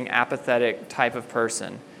grace-abusing, apathetic type of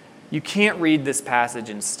person, you can't read this passage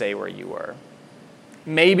and stay where you were.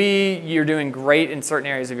 Maybe you're doing great in certain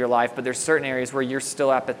areas of your life, but there's certain areas where you're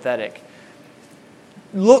still apathetic.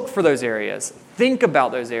 Look for those areas. Think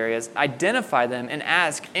about those areas. Identify them and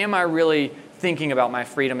ask, am I really thinking about my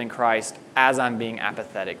freedom in Christ as I'm being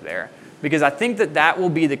apathetic there? Because I think that will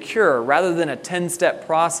be the cure. Rather than a 10-step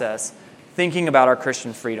process, thinking about our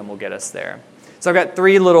Christian freedom will get us there. So I've got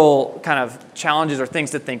 3 little kind of challenges or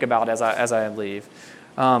things to think about as I leave.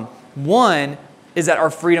 One is that our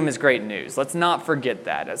freedom is great news. Let's not forget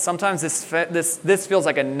that. Sometimes this feels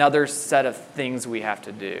like another set of things we have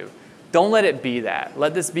to do. Don't let it be that.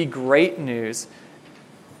 Let this be great news,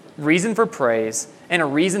 reason for praise, and a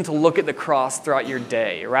reason to look at the cross throughout your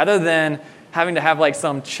day. Rather than having to have like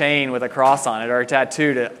some chain with a cross on it or a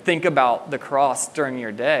tattoo to think about the cross during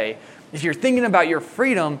your day, if you're thinking about your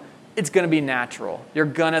freedom, it's going to be natural. You're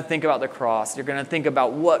going to think about the cross. You're going to think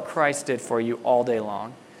about what Christ did for you all day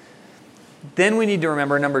long. Then we need to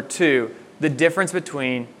remember, number 2, the difference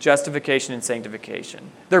between justification and sanctification.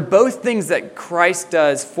 They're both things that Christ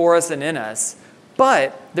does for us and in us,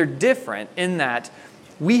 but they're different in that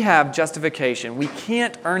we have justification. We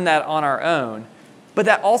can't earn that on our own, but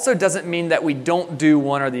that also doesn't mean that we don't do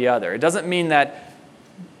one or the other. It doesn't mean that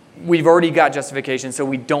we've already got justification, so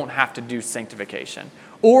we don't have to do sanctification.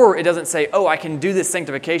 Or it doesn't say, oh, I can do this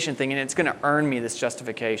sanctification thing and it's going to earn me this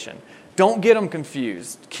justification. Don't get them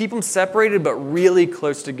confused. Keep them separated but really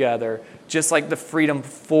close together, just like the freedom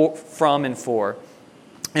from and for.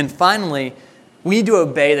 And finally, we need to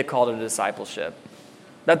obey the call to discipleship.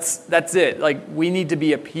 That's it. Like, we need to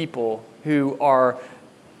be a people who are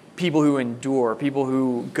people who endure, people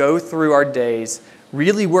who go through our days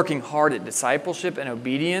really working hard at discipleship and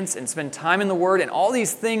obedience and spend time in the Word and all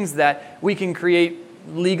these things that we can create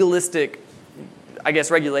legalistic,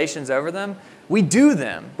 regulations over them. We do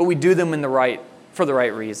them, but we do them for the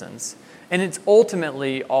right reasons. And it's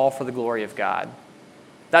ultimately all for the glory of God.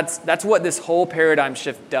 That's what this whole paradigm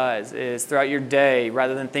shift does, is throughout your day,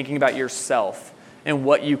 rather than thinking about yourself and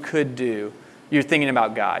what you could do, you're thinking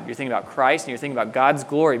about God. You're thinking about Christ, and you're thinking about God's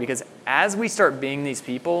glory. Because as we start being these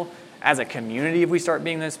people, as a community, if we start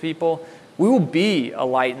being those people, we will be a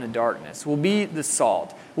light in the darkness. We'll be the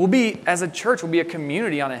salt. As a church, we'll be a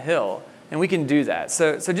community on a hill. And we can do that.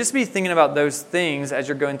 So just be thinking about those things as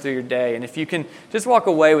you're going through your day. And if you can just walk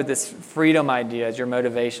away with this freedom idea as your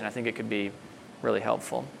motivation, I think it could be really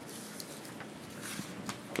helpful.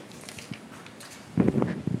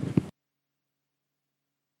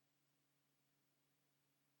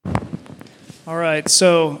 All right,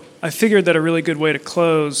 so I figured that a really good way to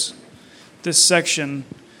close this section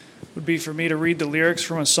would be for me to read the lyrics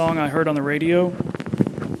from a song I heard on the radio.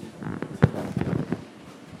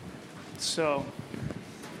 So,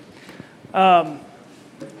 I'm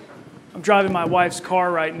driving my wife's car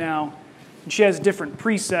right now, and she has different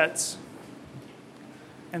presets,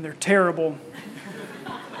 and they're terrible.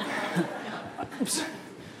 I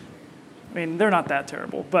mean, they're not that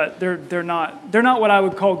terrible, but they're not what I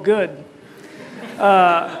would call good.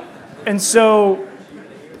 And so,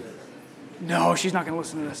 no, she's not going to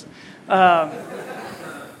listen to this.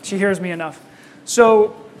 She hears me enough.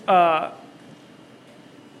 So, but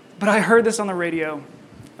I heard this on the radio,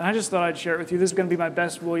 and I just thought I'd share it with you. This is going to be my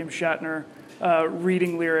best William Shatner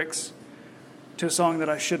reading lyrics to a song that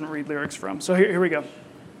I shouldn't read lyrics from. So here we go.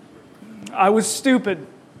 I was stupid,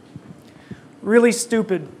 really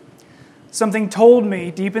stupid. Something told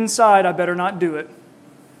me deep inside I better not do it.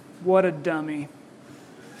 What a dummy.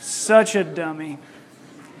 Such a dummy.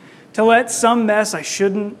 To let some mess I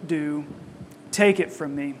shouldn't do take it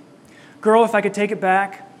from me. Girl, if I could take it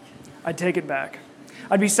back, I'd take it back.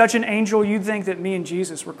 I'd be such an angel, you'd think that me and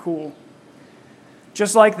Jesus were cool.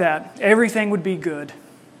 Just like that, everything would be good.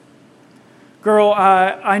 Girl,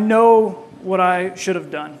 I know what I should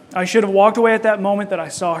have done. I should have walked away at that moment that I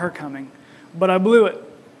saw her coming. but I blew it.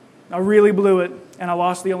 I really blew it, and I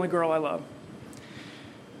lost the only girl I love.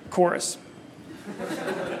 Chorus.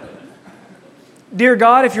 Dear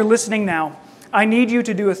God, if you're listening now, I need you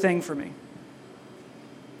to do a thing for me.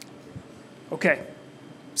 Okay.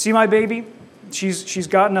 See my baby? She's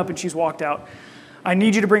gotten up and she's walked out. I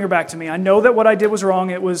need you to bring her back to me. I know that what I did was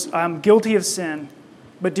wrong. I'm guilty of sin.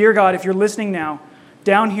 But dear God, if you're listening now,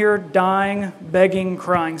 down here, dying, begging,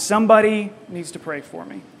 crying, somebody needs to pray for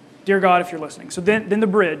me. Dear God, if you're listening. So then the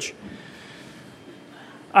bridge.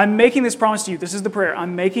 I'm making this promise to you. This is the prayer.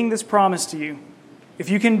 I'm making this promise to you. If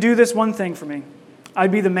you can do this one thing for me,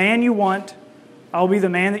 I'd be the man you want. I'll be the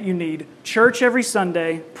man that you need. Church every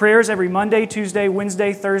Sunday, prayers every Monday, Tuesday,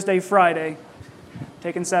 Wednesday, Thursday, Friday.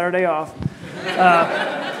 Taking Saturday off.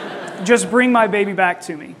 Just bring my baby back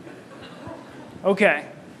to me. Okay.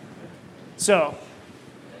 So,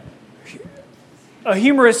 a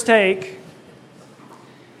humorous take,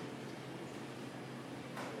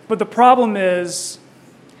 but the problem is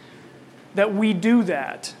that we do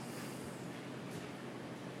that.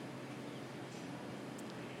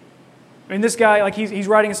 I mean, this guy, like he's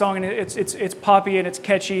writing a song and it's poppy and it's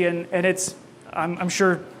catchy and it's, I'm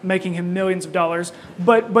sure, making him millions of dollars.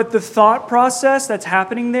 But the thought process that's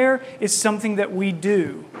happening there is something that we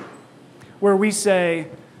do, where we say,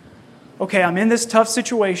 okay, I'm in this tough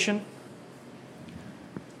situation.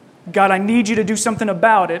 God, I need you to do something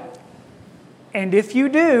about it. And if you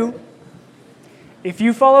do, if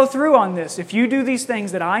you follow through on this, if you do these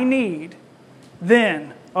things that I need,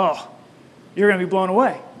 then, you're going to be blown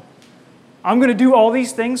away. I'm going to do all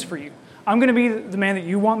these things for you. I'm going to be the man that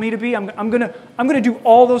you want me to be. I'm going to do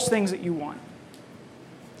all those things that you want.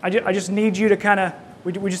 I just need you to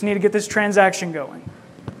we just need to get this transaction going.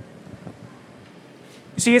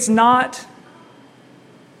 You see, it's not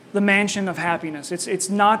the mansion of happiness. It's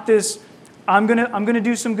not this, I'm going to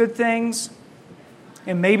do some good things,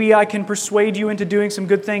 and maybe I can persuade you into doing some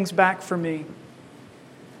good things back for me.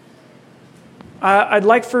 I'd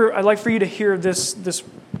like for you to hear this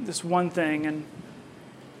one thing, and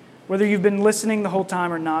whether you've been listening the whole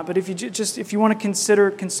time or not, but if you want to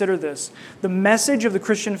consider this, the message of the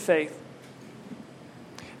Christian faith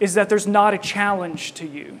is that there's not a challenge to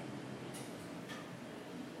you.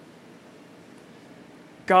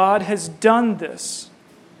 God has done this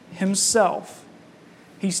Himself.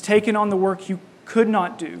 He's taken on the work you could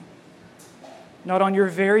not do, not on your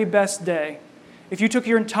very best day. If you took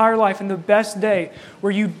your entire life and the best day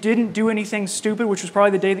where you didn't do anything stupid, which was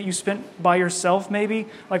probably the day that you spent by yourself maybe,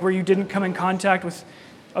 like where you didn't come in contact with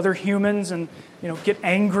other humans and get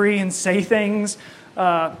angry and say things,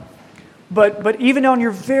 but even on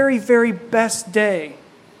your very, very best day,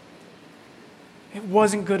 it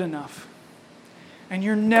wasn't good enough. And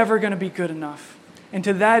you're never going to be good enough. And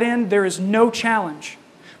to that end, there is no challenge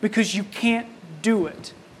because you can't do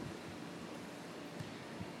it.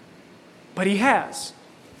 But He has.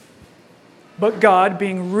 But God,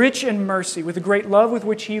 being rich in mercy, with the great love with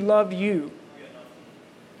which He loved you,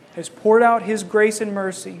 has poured out His grace and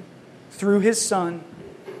mercy through His Son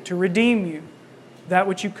to redeem you, that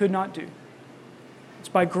which you could not do. It's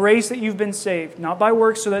by grace that you've been saved, not by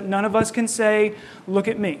works, so that none of us can say, look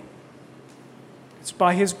at me. It's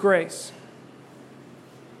by His grace.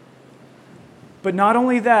 But not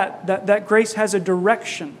only that grace has a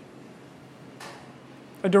direction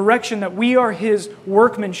that we are His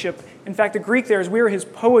workmanship. In fact, the Greek there is we are His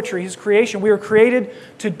poetry, His creation. We are created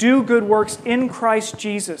to do good works in Christ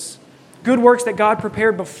Jesus. Good works that God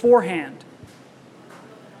prepared beforehand,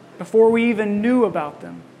 before we even knew about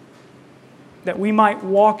them, that we might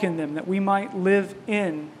walk in them, that we might live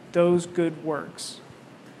in those good works.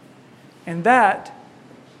 And that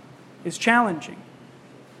is challenging.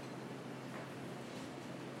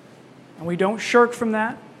 And we don't shirk from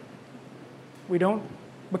that. We don't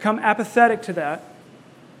become apathetic to that.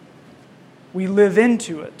 We live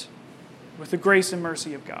into it with the grace and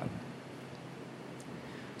mercy of God.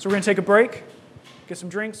 So we're going to take a break, get some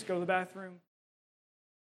drinks, go to the bathroom.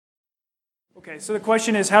 Okay, so the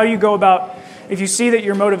question is, how do you go about, if you see that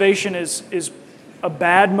your motivation is a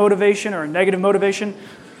bad motivation or a negative motivation,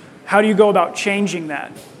 how do you go about changing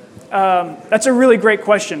that? That's a really great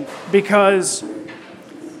question, because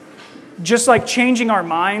just like changing our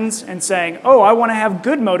minds and saying, I want to have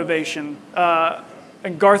good motivation,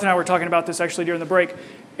 and Garth and I were talking about this actually during the break,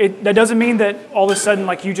 that doesn't mean that all of a sudden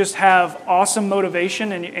like you just have awesome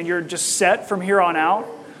motivation and you're just set from here on out.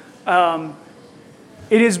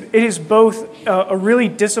 It is both a really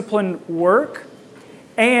disciplined work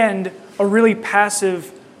and a really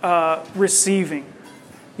passive receiving.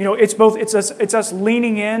 It's us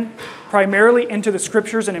leaning in primarily into the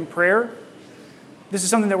Scriptures and in prayer, This is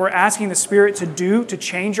something that we're asking the Spirit to do, to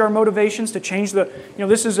change our motivations, to change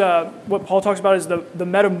this is what Paul talks about is the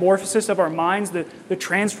metamorphosis of our minds, the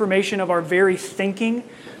transformation of our very thinking,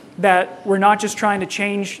 that we're not just trying to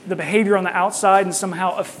change the behavior on the outside and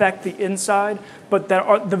somehow affect the inside, but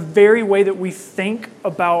that the very way that we think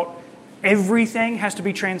about everything has to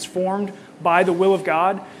be transformed by the will of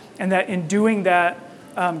God, and that in doing that,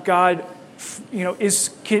 God is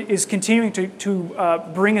continuing to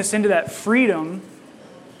bring us into that freedom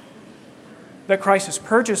that Christ has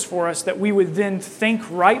purchased for us, that we would then think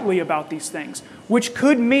rightly about these things, which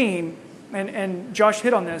could mean, and Josh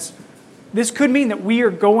hit on this could mean that we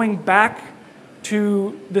are going back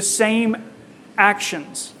to the same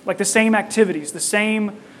actions, like the same activities,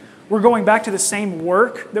 we're going back to the same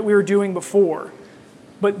work that we were doing before,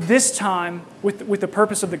 but this time with the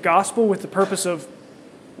purpose of the gospel, with the purpose of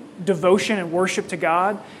devotion and worship to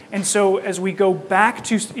God. And so as we go back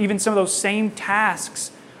to even some of those same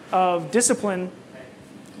tasks of discipline,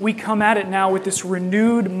 we come at it now with this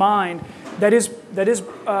renewed mind that is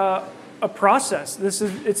a process.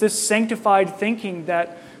 It's this sanctified thinking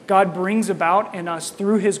that God brings about in us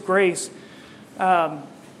through His grace,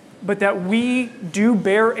 but that we do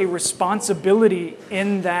bear a responsibility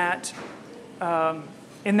in that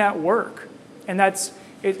work, and that's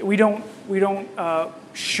it. We don't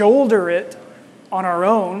shoulder it on our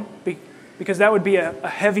own because that would be a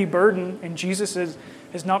heavy burden, and Jesus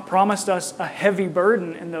has not promised us a heavy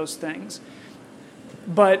burden in those things.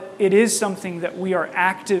 But it is something that we are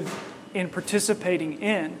active in participating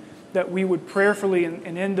in, that we would prayerfully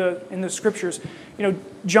and in the Scriptures.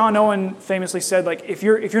 John Owen famously said, like, if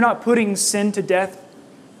you're not putting sin to death,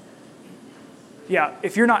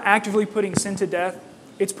 if you're not actively putting sin to death,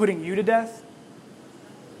 it's putting you to death.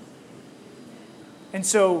 And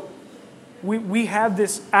so we have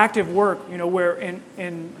this active work, where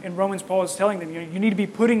in Romans Paul is telling them, you need to be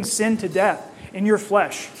putting sin to death in your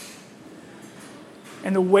flesh.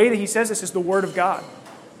 And the way that he says this is the Word of God.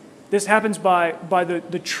 This happens by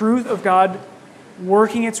the truth of God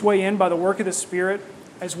working its way in by the work of the Spirit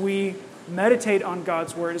as we meditate on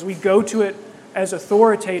God's Word, as we go to it as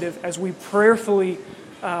authoritative, as we prayerfully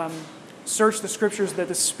search the Scriptures, that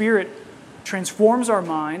the Spirit transforms our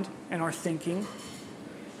mind and our thinking,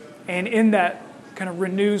 and in that kind of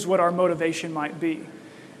renews what our motivation might be.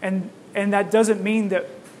 And that doesn't mean that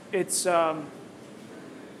it's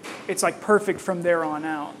like perfect from there on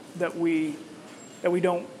out, that we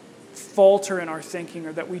don't falter in our thinking,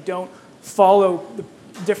 or that we don't follow the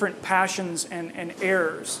different passions and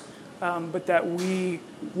errors, but that we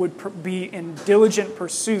would be in diligent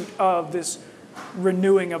pursuit of this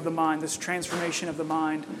renewing of the mind, this transformation of the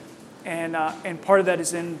mind. And part of that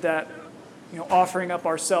is in that, offering up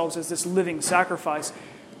ourselves as this living sacrifice.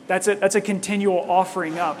 That's a continual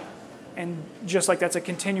offering up. And just like that's a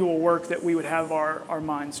continual work, that we would have our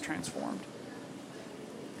minds transformed.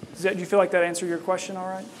 Do you feel like that answered your question all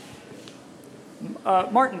right?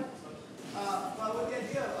 Martin. Well, with the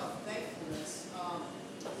idea of thankfulness,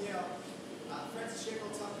 Francis Schaeffer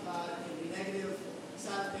talked about the negative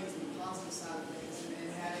side of things and the positive side of things,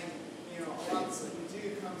 and having, a lot of the stuff we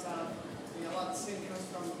do comes out of, a lot of the sin comes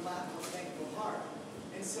from the lack of a thankful heart.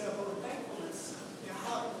 And so, with thankfulness,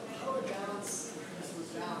 how do we balance, this was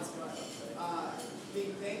balance, but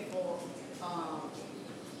being thankful, not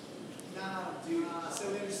out of duty. So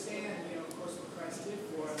we understand, of course, what Christ did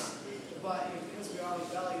for us, but because we are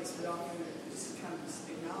rebellious, we don't just kind of just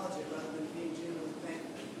acknowledge it rather than being genuinely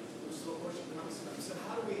thankful, which is what worship comes from. So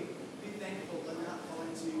how do we be thankful but not fall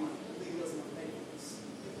into legalism of thankfulness?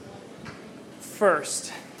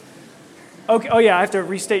 First. Okay. Oh yeah, I have to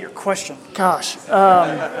restate your question. Gosh.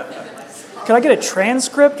 Can I get a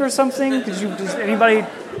transcript or something? Does anybody?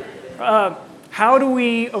 How do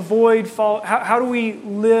we avoid fall? How do we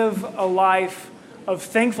live a life of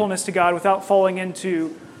thankfulness to God without falling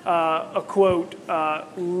into a quote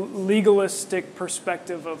legalistic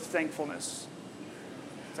perspective of thankfulness?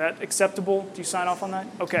 Is that acceptable? Do you sign off on that?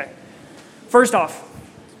 Okay. First off,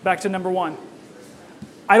 back to number one.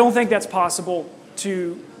 I don't think that's possible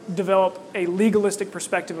to develop a legalistic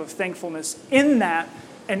perspective of thankfulness, in that,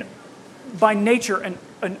 and by nature, an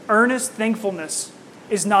earnest thankfulness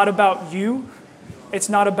is not about you. It's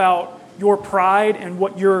not about your pride and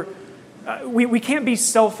what you're... we can't be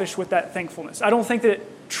selfish with that thankfulness. I don't think that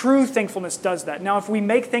true thankfulness does that. Now, if we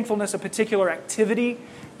make thankfulness a particular activity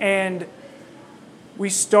and we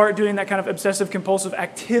start doing that kind of obsessive-compulsive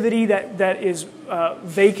activity that is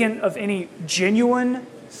vacant of any genuine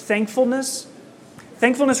thankfulness,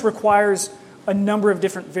 thankfulness requires a number of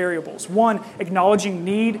different variables. One, acknowledging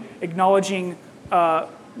need, acknowledging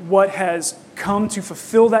what has come to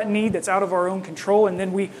fulfill that need that's out of our own control, and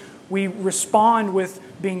then we respond with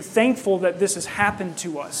being thankful that this has happened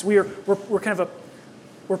to us. We're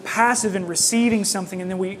passive in receiving something, and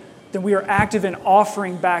then we are active in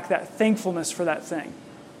offering back that thankfulness for that thing.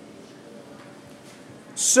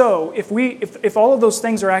 So if all of those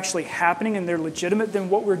things are actually happening and they're legitimate, then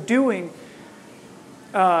what we're doing,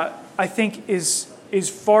 I think, is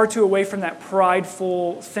far too away from that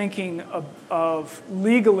prideful thinking of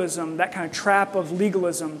legalism, that kind of trap of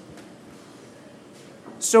legalism.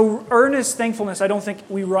 So earnest thankfulness, I don't think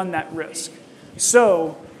we run that risk.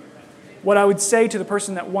 So what I would say to the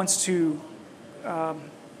person that wants to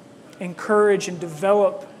encourage and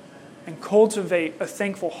develop and cultivate a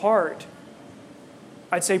thankful heart,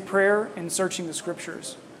 I'd say prayer and searching the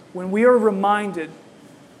Scriptures. When we are reminded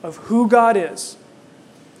of who God is,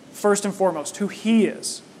 first and foremost, who He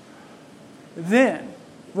is, then,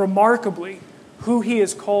 remarkably, who He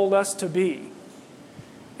has called us to be,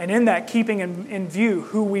 and in that, keeping in view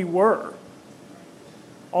who we were,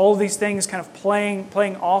 all of these things kind of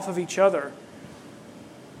playing off of each other,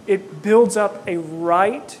 it builds up a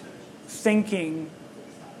right thinking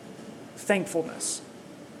thankfulness.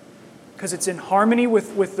 Because it's in harmony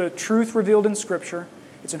with the truth revealed in Scripture.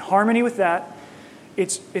 It's in harmony with that.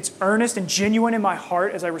 It's earnest and genuine in my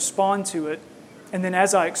heart as I respond to it. And then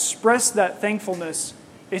as I express that thankfulness,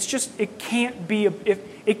 it can't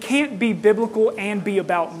be biblical and be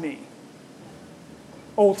about me.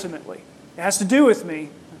 Ultimately. It has to do with me,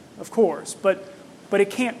 of course, but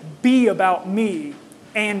it can't be about me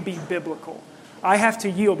and be biblical. I have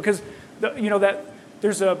to yield because that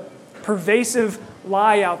there's a pervasive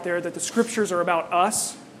lie out there that the Scriptures are about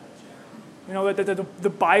us. That the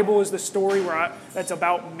Bible is the story that's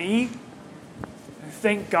about me.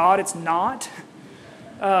 Thank God it's not.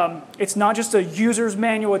 It's not just a user's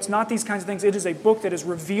manual. It's not these kinds of things. It is a book that is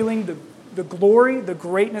revealing the glory, the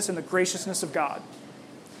greatness, and the graciousness of God.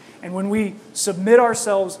 And when we submit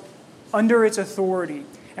ourselves under its authority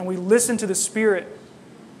and we listen to the Spirit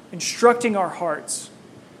instructing our hearts,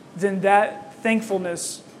 then that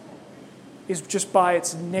thankfulness is just by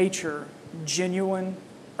its nature genuine,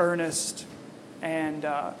 earnest, and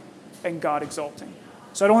God exalting.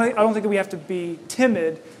 So I don't think that we have to be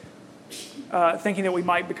timid, thinking that we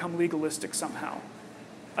might become legalistic somehow.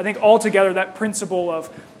 I think altogether that principle of,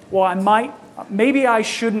 well, maybe I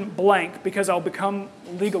shouldn't blank because I'll become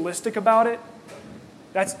legalistic about it.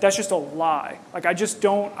 That's just a lie. Like I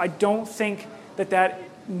don't think that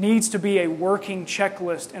needs to be a working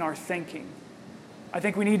checklist in our thinking. I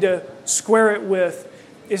think we need to square it with,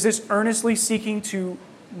 is this earnestly seeking to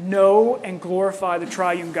know and glorify the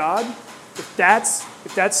triune God? If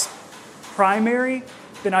that's primary,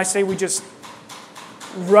 then I say we just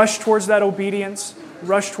rush towards that obedience,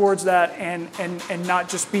 rush towards that, and not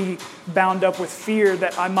just be bound up with fear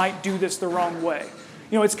that I might do this the wrong way.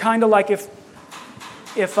 It's kind of like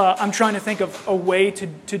if I'm trying to think of a way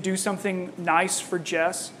to do something nice for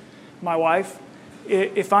Jess, my wife,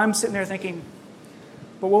 if I'm sitting there thinking,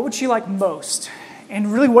 but what would she like most?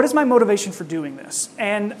 And really, what is my motivation for doing this?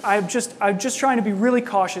 And I'm just trying to be really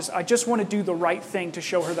cautious. I just want to do the right thing to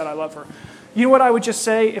show her that I love her. You know what I would just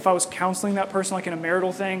say if I was counseling that person, like in a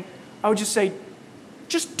marital thing? I would just say,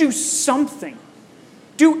 just do something.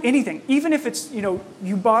 Do anything. Even if it's,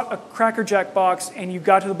 you bought a Cracker Jack box and you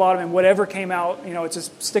got to the bottom and whatever came out, it's a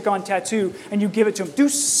stick-on tattoo, and you give it to them. Do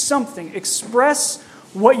something. Express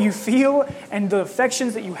what you feel and the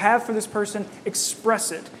affections that you have for this person.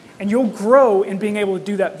 Express it. And you'll grow in being able to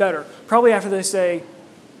do that better. Probably after they say,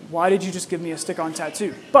 why did you just give me a stick-on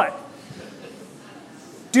tattoo? But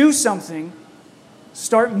do something.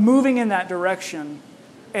 Start moving in that direction.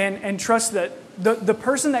 And trust that the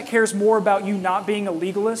person that cares more about you not being a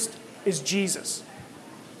legalist is Jesus.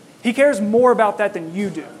 He cares more about that than you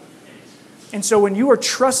do. And so when you are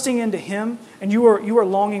trusting into Him and you are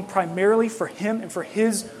longing primarily for Him and for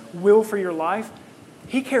His will for your life,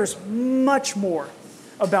 He cares much more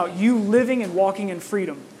about you living and walking in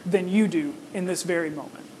freedom than you do in this very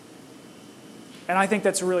moment. And I think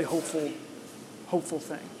that's a really hopeful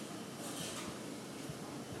thing.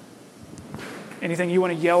 Anything you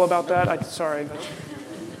want to yell about that? Sorry. I'm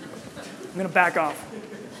going to back off.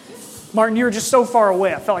 Martin, you were just so far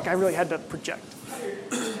away. I felt like I really had to project.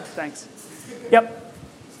 Thanks. Yep.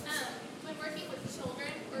 When working with children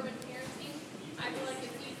or when parenting, I feel like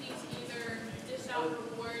it's easy to either dish out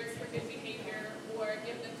rewards for good behavior or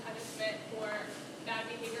give them punishment for bad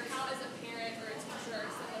behavior. How, as a parent or a teacher or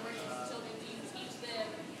someone working with children, do you teach them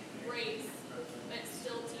grace but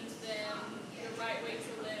still teach them the right way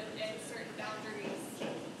to live and certain boundaries?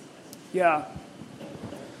 Yeah.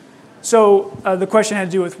 So the question had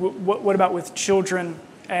to do with what about with children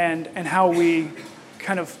and how we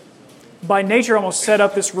kind of, by nature, almost set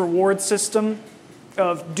up this reward system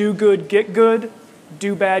of do good,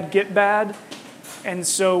 do bad, get bad. And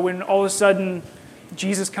so when all of a sudden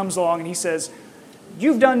Jesus comes along and he says,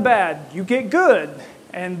 you've done bad, you get good.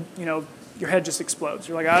 And, your head just explodes.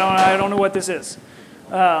 You're like, I don't know what this is.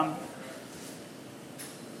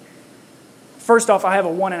 First off, I have a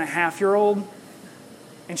 1.5-year-old,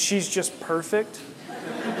 and she's just perfect.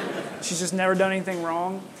 She's just never done anything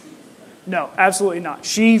wrong. No, absolutely not.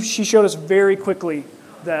 She showed us very quickly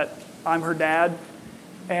that I'm her dad,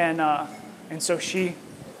 and so she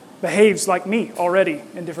behaves like me already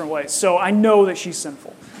in different ways. So I know that she's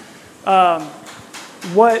sinful.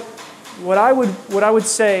 What I would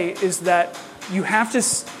say is that you have to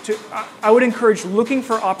I would encourage looking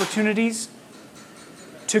for opportunities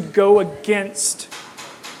to go against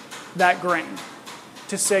that grain,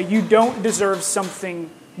 to say you don't deserve something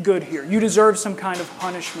good here. You deserve some kind of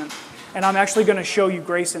punishment, and I'm actually going to show you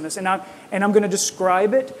grace in this, and I'm going to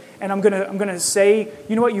describe it, and I'm going to say,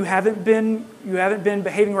 you know what, you haven't been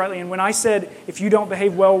behaving rightly, and when I said if you don't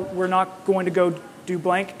behave well, we're not going to go do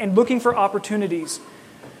blank, and looking for opportunities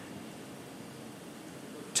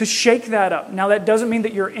to shake that up. Now, that doesn't mean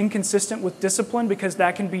that you're inconsistent with discipline, because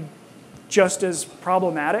that can be just as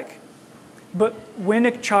problematic. But when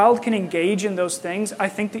a child can engage in those things, I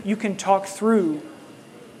think that you can talk through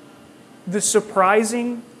the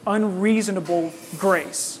surprising, unreasonable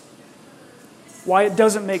grace. Why it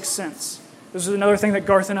doesn't make sense. This is another thing that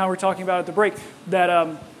Garth and I were talking about at the break,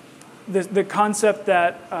 that the concept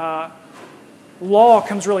that law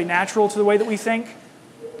comes really natural to the way that we think.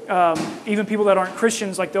 Even people that aren't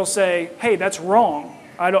Christians, like they'll say, hey, that's wrong.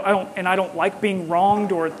 I don't like being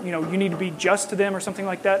wronged, or you need to be just to them or something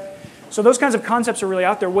like that. So those kinds of concepts are really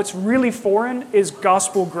out there. What's really foreign is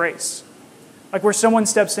gospel grace. Like where someone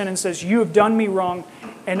steps in and says, you have done me wrong,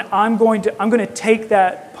 and I'm going to take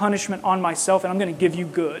that punishment on myself, and I'm going to give you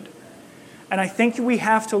good. And I think we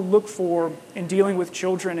have to look for, in dealing with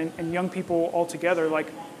children and young people altogether,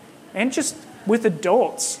 and just with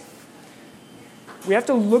adults, we have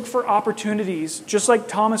to look for opportunities, just like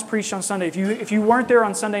Thomas preached on Sunday. If you weren't there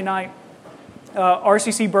on Sunday night,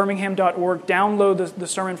 rccbirmingham.org, download the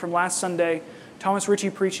sermon from last Sunday. Thomas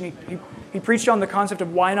Ritchie preached, and he preached on the concept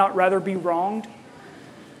of why not rather be wronged.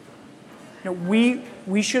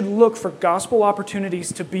 We should look for gospel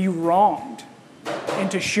opportunities to be wronged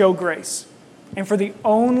and to show grace. And for the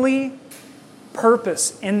only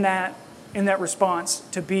purpose in that response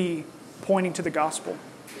to be pointing to the gospel,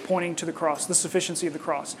 pointing to the cross, the sufficiency of the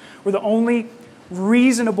cross, where the only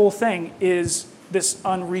reasonable thing is this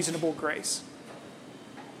unreasonable grace.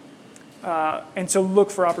 And so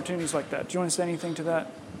look for opportunities like that. Do you want to say anything to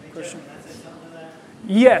that, Christian? Can I say something to that?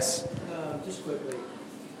 Yes. Just quickly.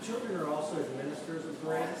 Children are also ministers of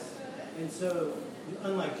grace. And so,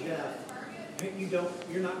 unlike Jeff,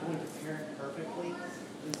 you're not going to parent perfectly.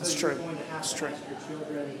 And so That's you're true. going to have That's to true. ask your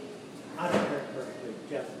children, I don't parent perfectly,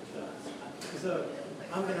 Jeff does. So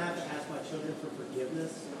I'm going to have to ask my children for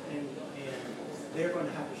forgiveness, and they're going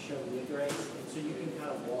to have to show me grace. And so you can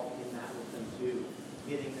kind of walk in that with them too,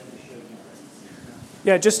 getting them to show you grace.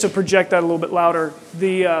 Yeah, just to project that a little bit louder,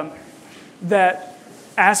 that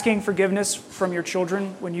asking forgiveness from your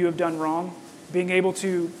children when you have done wrong, being able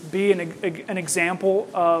to be an example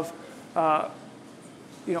of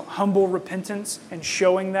humble repentance and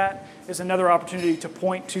showing that is another opportunity to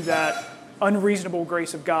point to that unreasonable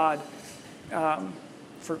grace of God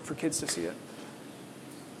for kids to see it.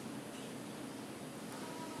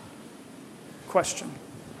 Question?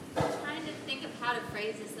 I'm trying to think of how to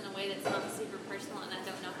phrase this in a way that's not super personal, and I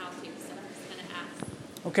don't know how to, so I'm just going to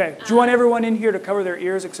ask. Okay. Do you want everyone in here to cover their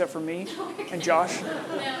ears except for me and Josh?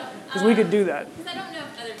 No. Because we could do that. Because I don't know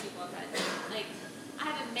if other people have had it. I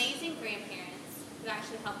have amazing grandparents who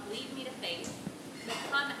actually helped lead me to faith, that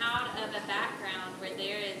come out of a background where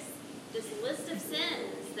there is this list of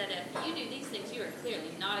sins that if you do these things, you are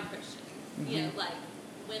clearly not a Christian. Mm-hmm. Like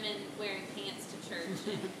women wearing pants to church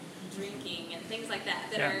and drinking and things like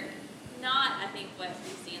that are not, I think, what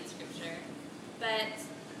we see in Scripture. But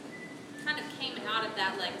kind of came out of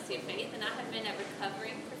that legacy of faith, and I have been a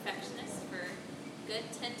recovering perfectionist for a good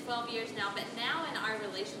 10, 12 years now. But now in our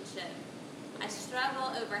relationship, I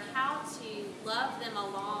struggle over how to love them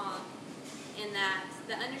along in that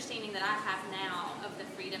the understanding that I have now of the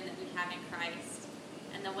freedom that we have in Christ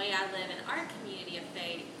and the way I live in our community of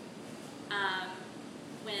faith.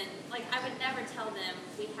 When, I would never tell them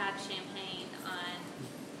we had champagne on,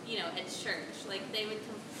 at church. They would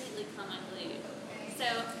completely come unglued. So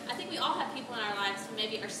I think we all have people in our lives who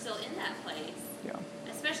maybe are still in that place. Yeah.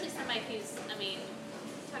 Especially somebody who's, I mean,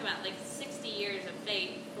 talking about like 60 years of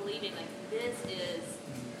faith, believing like this is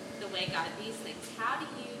the way God views things. How do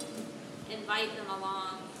you invite them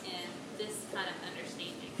along in this kind of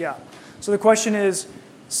understanding? Yeah. So the question is,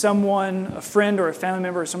 someone, a friend or a family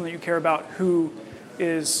member or someone that you care about who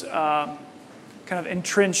is kind of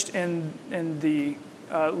entrenched in the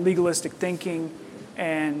legalistic thinking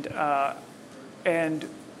and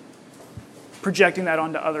projecting that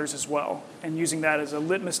onto others as well, and using that as a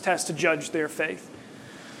litmus test to judge their faith.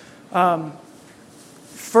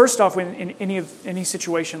 First off, in any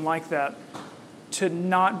situation like that, to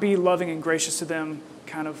not be loving and gracious to them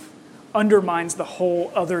kind of undermines the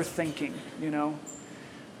whole other thinking,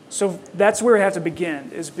 So that's where we have to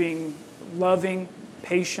begin, is being loving,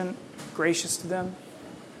 patient, gracious to them,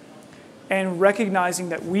 and recognizing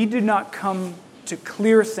that we did not come to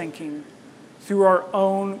clear thinking through our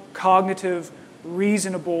own cognitive,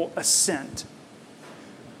 reasonable assent.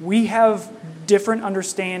 We have different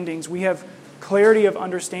understandings. We have clarity of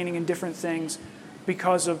understanding in different things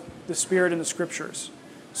because of the Spirit and the Scriptures.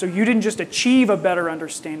 So you didn't just achieve a better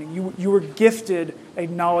understanding. You were gifted a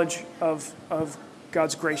knowledge of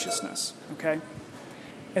God's graciousness. Okay,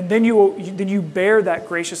 and then you bear that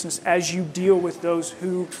graciousness as you deal with those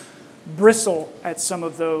who bristle at some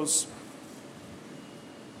of those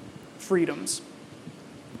freedoms.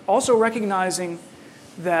 Also recognizing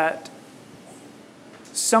that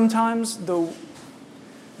sometimes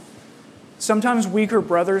weaker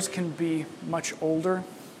brothers can be much older.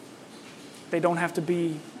 They don't have to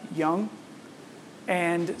be young.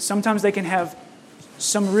 And sometimes they can have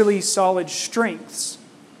some really solid strengths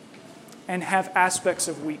and have aspects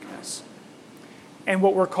of weakness. And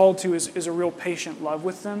what we're called to is a real patient love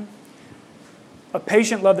with them. A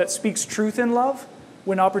patient love that speaks truth in love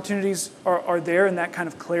when opportunities are there and that kind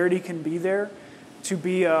of clarity can be there, to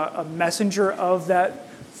be a messenger of that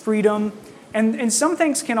freedom. And some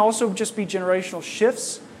things can also just be generational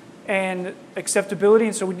shifts and acceptability,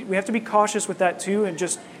 and so we have to be cautious with that too,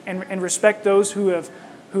 and respect those who have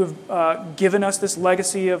given us this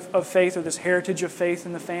legacy of faith, or this heritage of faith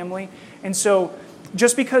in the family. And so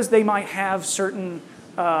just because they might have certain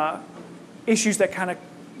issues that kind of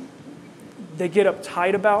they get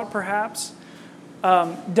uptight about perhaps,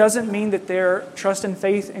 doesn't mean that their trust and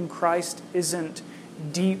faith in Christ isn't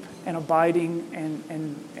deep and abiding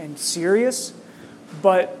and serious.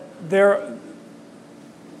 But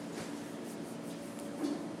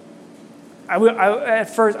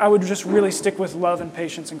at first I would just really stick with love and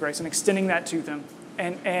patience and grace and extending that to them.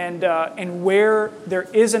 And where there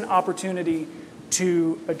is an opportunity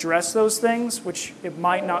to address those things, which it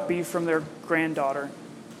might not be from their granddaughter,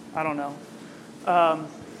 I don't know.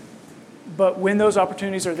 But when those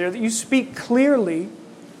opportunities are there, that you speak clearly,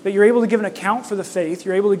 that you're able to give an account for the faith,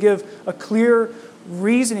 you're able to give a clear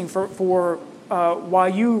reasoning for why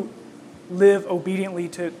you live obediently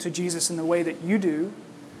to Jesus in the way that you do.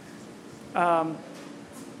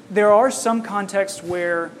 There are some contexts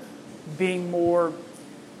where being more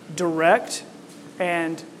direct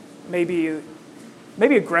and maybe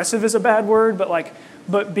aggressive is a bad word,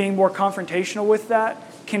 but being more confrontational with that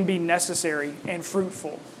can be necessary and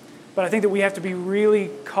fruitful. But I think that we have to be really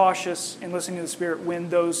cautious in listening to the Spirit when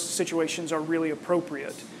those situations are really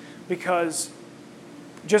appropriate. Because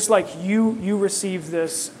just like you receive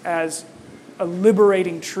this as a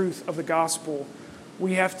liberating truth of the gospel,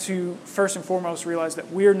 we have to first and foremost realize that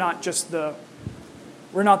we're not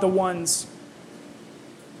the ones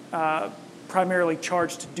primarily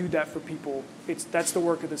charged to do that for people. That's the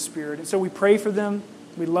work of the Spirit. And so we pray for them,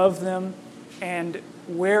 we love them, and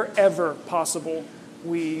wherever possible,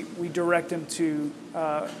 we direct them to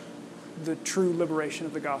the true liberation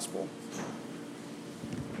of the gospel.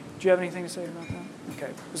 Do you have anything to say about that?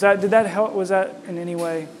 Okay. Did that help? Was that in any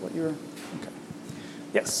way what you were? Okay.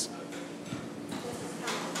 Yes.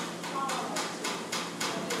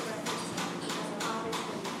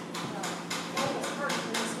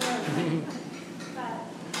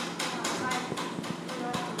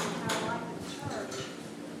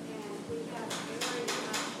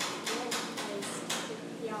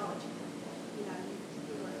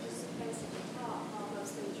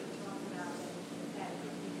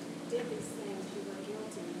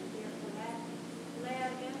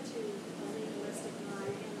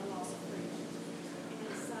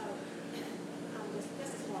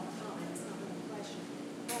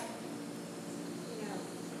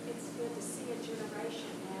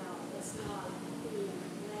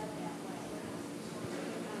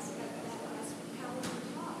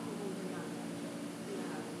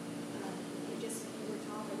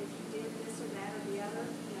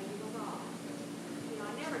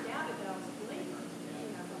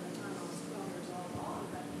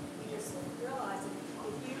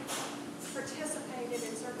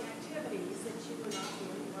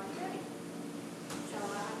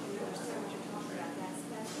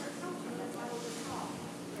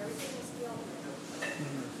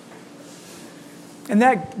 And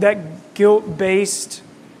that guilt-based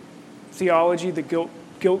theology, the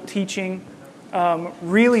guilt teaching,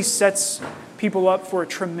 really sets people up for a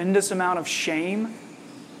tremendous amount of shame.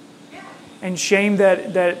 And shame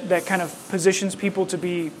that kind of positions people to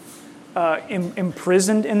be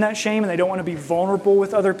imprisoned in that shame, and they don't want to be vulnerable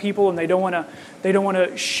with other people, and they don't want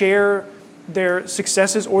to share their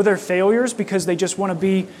successes or their failures because they just want to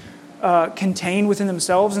be contained within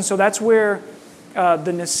themselves. And so that's where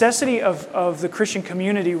the necessity of the Christian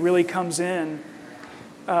community really comes in,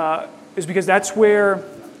 is because that's where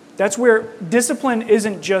discipline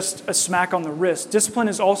isn't just a smack on the wrist. Discipline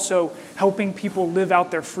is also helping people live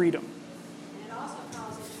out their freedom. And it also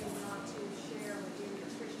causes you not to share within your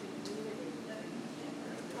Christian community the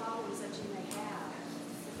problems that you may have,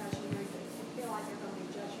 because you feel like they're going to be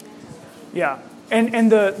judgmental. Yeah,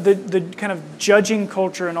 and the kind of judging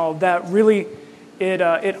culture and all of that really it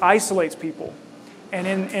isolates people, and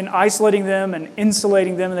in isolating them and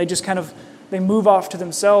insulating them, and they move off to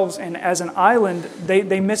themselves, and as an island,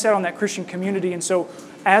 they miss out on that Christian community. And so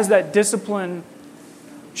as that discipline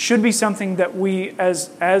should be something that we, as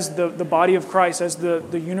the body of Christ, as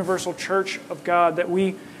the universal church of God, that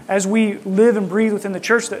as we live and breathe within the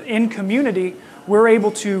church, that in community, we're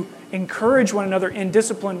able to encourage one another in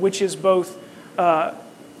discipline, which is both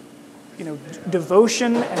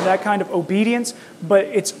devotion and that kind of obedience, but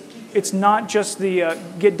it's not just the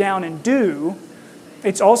get down and do.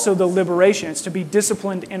 It's also the liberation. It's to be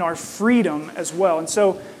disciplined in our freedom as well. And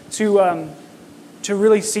so to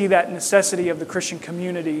really see that necessity of the Christian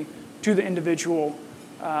community to the individual,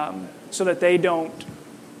 so that they don't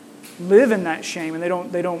live in that shame and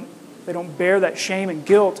they don't bear that shame and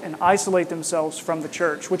guilt and isolate themselves from the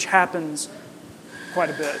church, which happens quite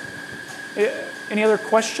a bit. Any other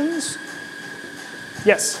questions?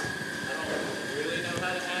 Yes. I don't really know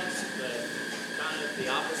how to ask, but kind of the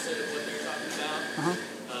opposite of what they're talking about.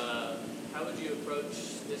 How would you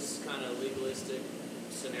approach this kind of legalistic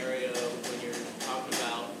scenario when you're talking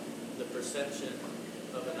about the perception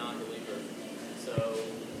of a non-believer? So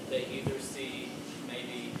they either see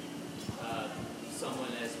maybe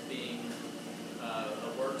someone as being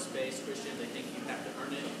a works-based Christian, they think you have to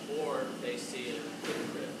earn it, or they see it as a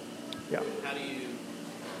hypocrite. Yeah.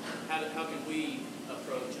 How can we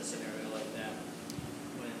approach a scenario like that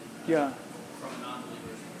when from a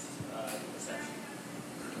non-believer's perception?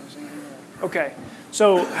 Okay,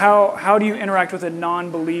 so how do you interact with a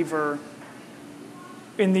non-believer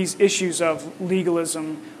in these issues of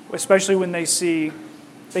legalism, especially when they see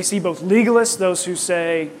both legalists, those who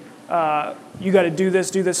say you got to do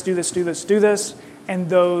this, do this, do this, do this, do this, and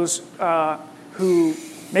those who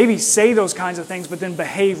maybe say those kinds of things but then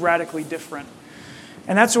behave radically different.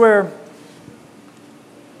 And that's where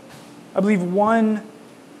I believe one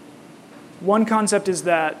concept is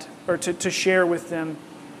that, or to share with them,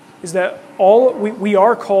 is that we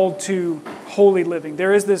are called to holy living.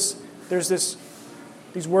 There's these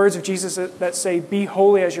words of Jesus that say, "Be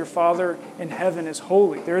holy as your Father in heaven is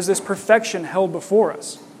holy." There is this perfection held before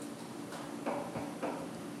us.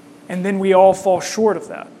 And then we all fall short of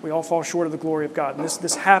that. We all fall short of the glory of God. And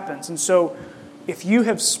this happens. And so if you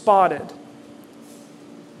have spotted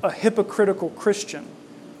a hypocritical Christian,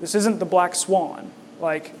 this isn't the black swan.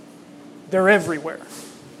 Like, they're everywhere.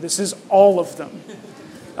 This is all of them.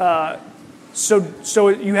 So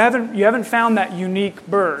you haven't found that unique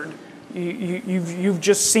bird. You've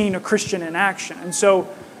just seen a Christian in action. And so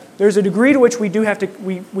there's a degree to which we do have to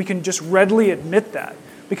we can just readily admit that,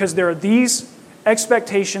 because there are these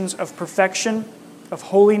expectations of perfection, of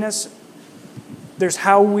holiness. There's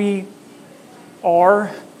how we are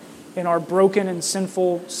in our broken and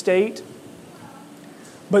sinful state.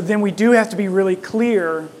 But then we do have to be really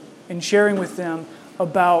clear in sharing with them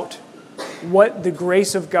about what the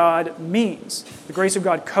grace of God means. The grace of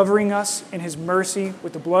God covering us in His mercy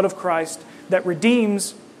with the blood of Christ that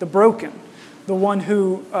redeems the broken, the one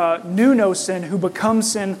who knew no sin, who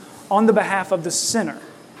becomes sin on the behalf of the sinner,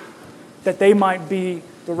 that they might be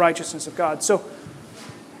the righteousness of God. So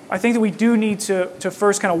I think that we do need to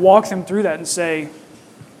first kind of walk them through that and say,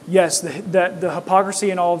 yes, the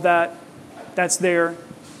hypocrisy and all of that, that's there.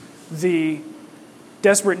 The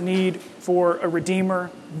desperate need for a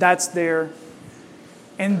Redeemer, that's there.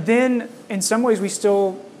 And then, in some ways, we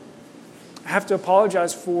still have to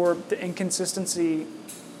apologize for the inconsistency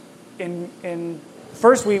in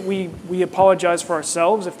first, we apologize for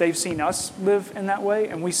ourselves if they've seen us live in that way.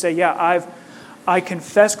 And we say, yeah, I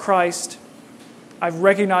confess Christ. I've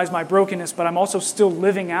recognized my brokenness, but I'm also still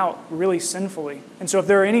living out really sinfully. And so if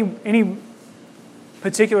there are any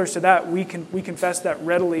particulars to that, we confess that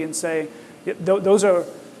readily and say, those are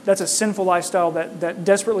that's a sinful lifestyle that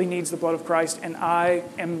desperately needs the blood of Christ, and I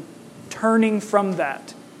am turning from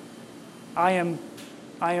that. I am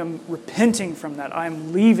repenting from that. I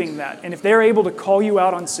am leaving that. And if they're able to call you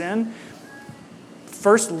out on sin,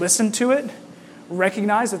 first listen to it.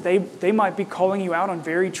 Recognize that they might be calling you out on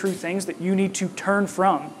very true things that you need to turn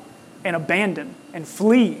from and abandon and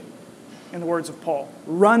flee, in the words of Paul.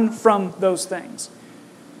 Run from those things.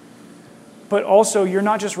 But also, you're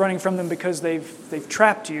not just running from them because they've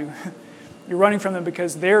trapped you. You're running from them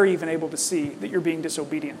because they're even able to see that you're being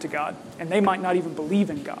disobedient to God. And they might not even believe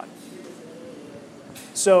in God.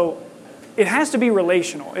 So it has to be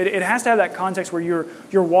relational. It has to have that context where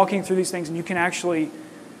you're walking through these things and you can actually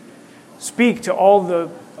speak to all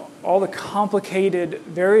the complicated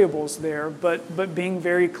variables there, but being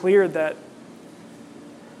very clear that,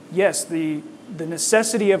 yes, the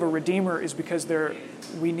necessity of a redeemer is because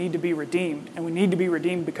we need to be redeemed, and we need to be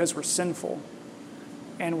redeemed because we're sinful.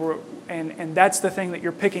 And that's the thing that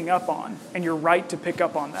you're picking up on, and you're right to pick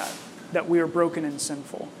up on that we are broken and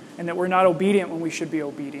sinful, and that we're not obedient when we should be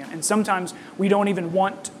obedient. And sometimes we don't even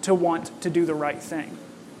want to do the right thing.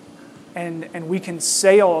 And we can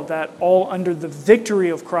say all of that all under the victory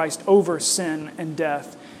of Christ over sin and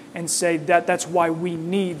death, and say that that's why we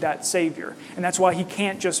need that Savior. And that's why He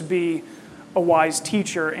can't just be a wise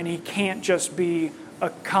teacher, and He can't just be a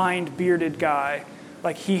kind, bearded guy.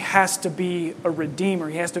 Like, He has to be a Redeemer.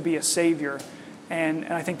 He has to be a Savior. And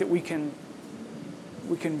I think that we can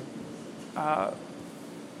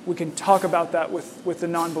talk about that with the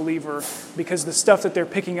non-believer, because the stuff that they're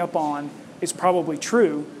picking up on is probably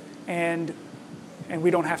true, and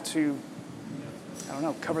we don't have to,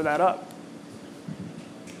 cover that up.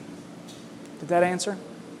 Did that answer?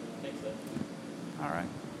 I think so. All right.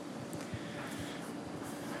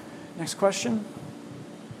 Next question.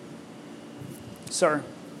 Sir.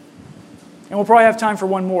 And we'll probably have time for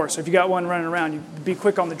one more, so if you got one running around, you be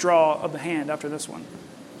quick on the draw of the hand after this one.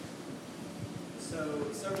 So,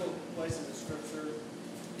 several places in Scripture,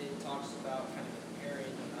 it talks about kind of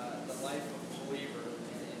comparing the life of a believer,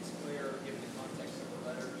 and it's clear, given the context of the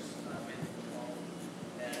letters, Matthew and Paul,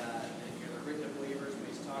 that if you're the written of believers, when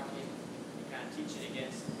he's talking, kind of teaching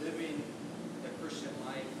against living the Christian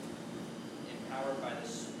life empowered by the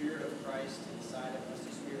Spirit of Christ inside of us,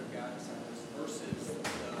 the Spirit of God inside of us, versus the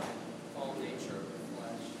fallen nature of the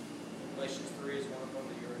flesh. Galatians 3 is one of them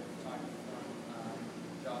that you're talking from,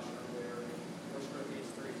 Josh earlier. 1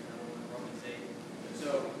 Corinthians 3 is another one, Romans 8.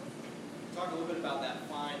 So, talk a little bit about that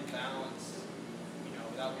fine balance,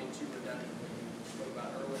 without being too redundant, what you spoke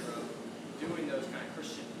about earlier, of doing those kind of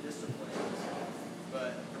Christian disciplines.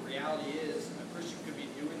 But the reality is, a Christian could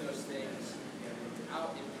be doing those things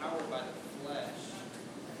empowered by the flesh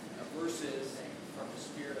versus from the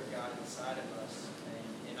Spirit of God inside of us.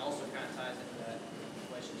 And also kind of ties into that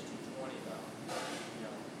Galatians 2:20 about,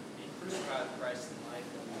 being crucified with Christ in life,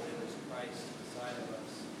 and we live as Christ inside of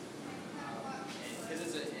us.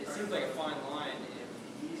 Because it seems like a fine line. It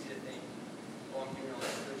would be easy to think, I'm doing all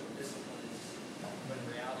these spiritual disciplines, but in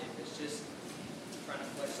reality, if it's just trying to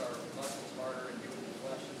flex our muscles harder and do what the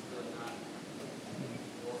flesh is really not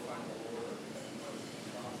glorifying the Lord.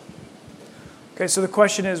 Okay, so the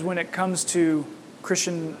question is, when it comes to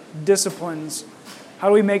Christian disciplines, how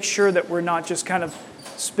do we make sure that we're not just kind of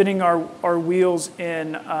spinning our wheels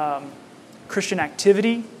in Christian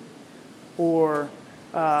activity, or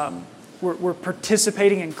we're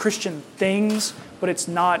participating in Christian things, but it's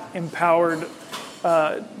not empowered,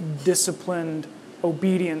 disciplined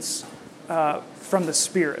obedience from the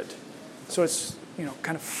Spirit. So it's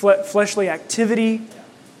kind of fleshly activity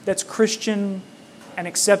that's Christian and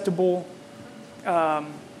acceptable,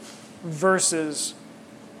 versus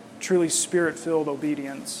truly Spirit-filled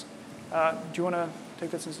obedience. Do you want to take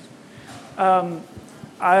that?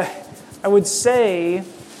 I would say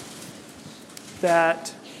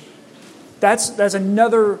that's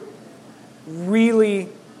another really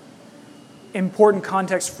important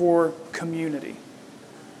context for community.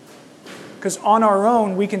 Because on our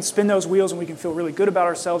own, we can spin those wheels and we can feel really good about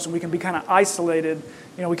ourselves, and we can be kind of isolated.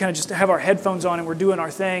 We kind of just have our headphones on and we're doing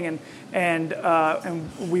our thing, and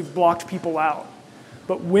we've blocked people out.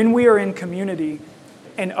 But when we are in community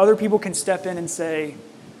and other people can step in and say,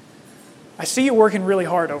 I see you working really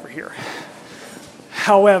hard over here.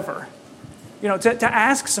 However, to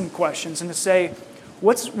ask some questions and to say,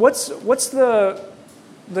 what's the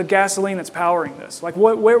gasoline that's powering this? Like,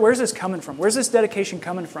 where's this coming from? Where's this dedication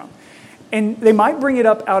coming from? And they might bring it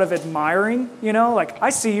up out of admiring, like, I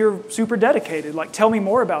see you're super dedicated. Like, tell me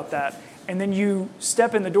more about that. And then you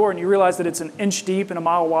step in the door and you realize that it's an inch deep and a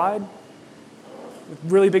mile wide, with a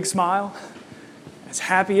really big smile, as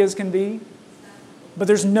happy as can be. but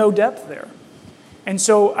there's no depth there. And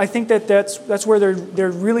so I think that's where there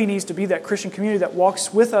really needs to be that Christian community that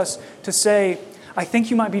walks with us to say, I think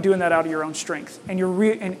you might be doing that out of your own strength.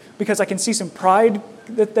 And because I can see some pride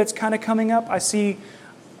that's kind of coming up. I see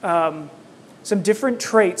some different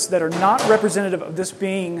traits that are not representative of this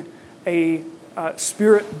being a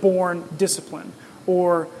Spirit-born discipline.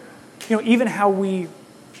 Or, even how we,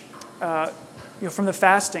 from the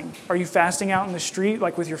fasting. Are you fasting out in the street,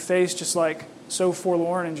 like with your face just like so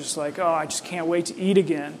forlorn and just like, oh, I just can't wait to eat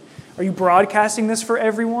again? Are you broadcasting this for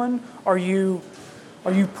everyone? Are you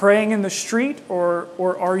praying in the street, or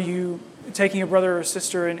are you taking a brother or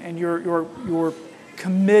sister and you're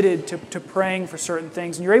committed to praying for certain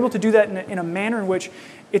things? And you're able to do that in a manner in which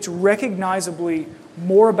it's recognizably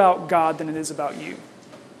more about God than it is about you.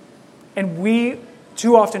 And we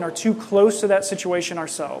too often are too close to that situation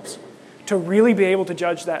ourselves to really be able to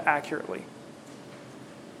judge that accurately.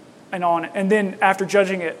 And then after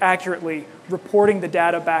judging it accurately, reporting the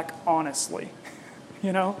data back honestly.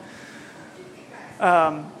 And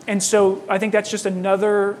so I think that's just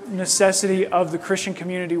another necessity of the Christian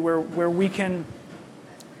community where we can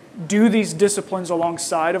do these disciplines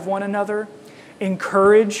alongside of one another,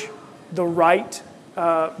 encourage the right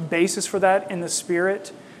basis for that in the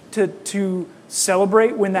Spirit, to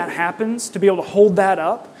celebrate when that happens, to be able to hold that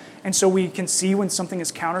up, and so we can see when something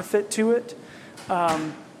is counterfeit to it.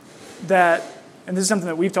 And this is something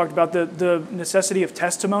that we've talked about, the necessity of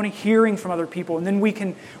testimony, hearing from other people. And then we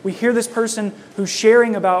hear this person who's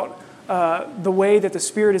sharing about the way that the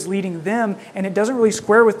Spirit is leading them, and it doesn't really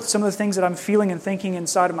square with some of the things that I'm feeling and thinking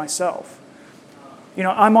inside of myself.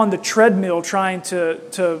 I'm on the treadmill trying to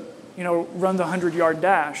run the 100-yard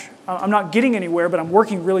dash. I'm not getting anywhere, but I'm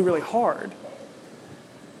working really, really hard.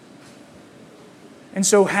 And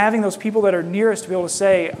so having those people that are near us to be able to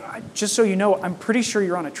say, just so you know, I'm pretty sure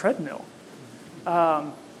you're on a treadmill.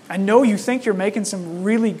 I know you think you're making some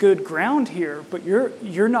really good ground here, but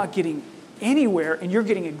you're not getting anywhere, and you're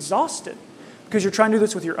getting exhausted because you're trying to do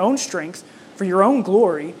this with your own strength for your own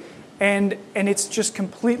glory, and it's just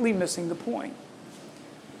completely missing the point.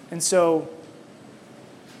 And so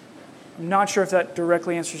I'm not sure if that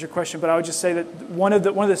directly answers your question, but I would just say that one of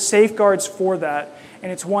the safeguards for that,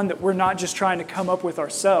 and it's one that we're not just trying to come up with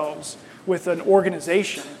ourselves with an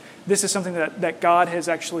organization. This is something that God has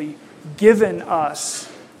actually given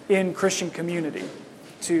us in Christian community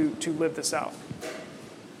to live this out.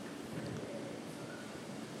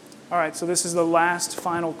 All right, so this is the last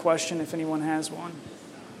final question, if anyone has one.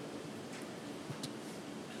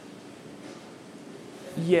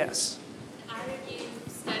 Yes. Either of you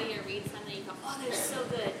study or read something, you go, oh, that's so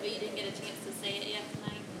good, but you didn't get a chance to say it yet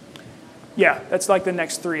tonight? Yeah, that's like the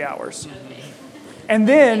next 3 hours. Okay. And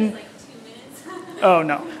then... Like 2 minutes? Oh,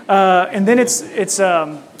 no. And then it's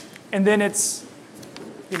the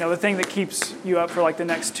thing that keeps you up for like the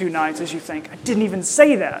next 2 nights is you think, I didn't even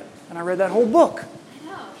say that. And I read that whole book. I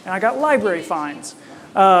know. And I got library fines.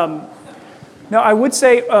 No, I would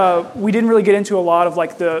say we didn't really get into a lot of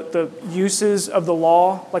like the uses of the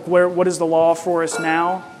law, like what is the law for us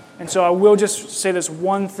now. And so I will just say this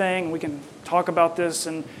one thing. We can talk about this.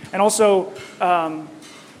 And also,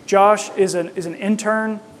 Josh is an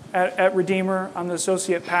intern at Redeemer. I'm the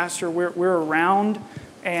associate pastor. We're around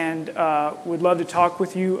and would love to talk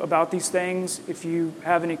with you about these things. If you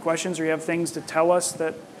have any questions or you have things to tell us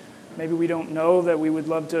that maybe we don't know, that we would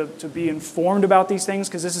love to be informed about these things,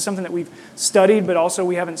 because this is something that we've studied, but also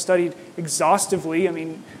we haven't studied exhaustively. I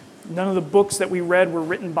mean, none of the books that we read were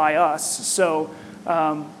written by us. So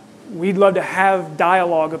we'd love to have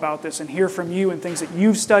dialogue about this and hear from you and things that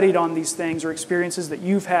you've studied on these things or experiences that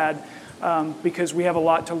you've had, because we have a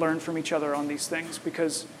lot to learn from each other on these things,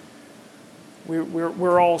 because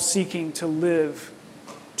we're all seeking to live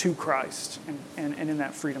to Christ and in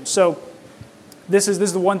that freedom. So this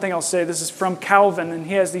is the one thing I'll say. This is from Calvin, and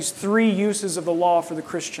he has these 3 uses of the law for the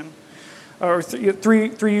Christian, or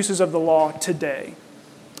three uses of the law today.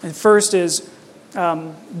 And first is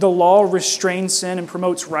the law restrains sin and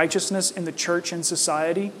promotes righteousness in the church and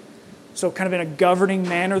society. So kind of in a governing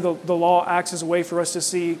manner, the law acts as a way for us to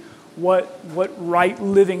see what right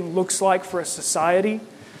living looks like for a society.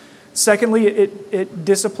 Secondly, it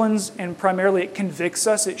disciplines, and primarily it convicts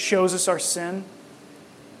us. It shows us our sin.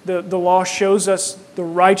 The law shows us the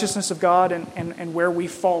righteousness of God and where we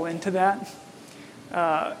fall into that.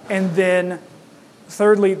 And then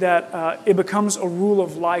thirdly, that it becomes a rule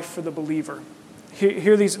of life for the believer.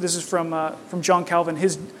 This is from John Calvin,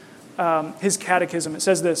 his catechism. It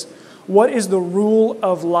says this: what is the rule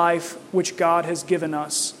of life which God has given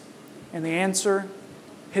us? And the answer,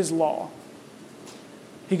 His law.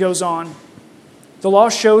 He goes on, The law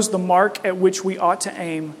shows the mark at which we ought to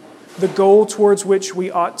aim, the goal towards which we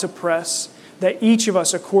ought to press, that each of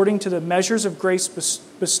us, according to the measures of grace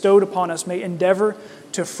bestowed upon us, may endeavor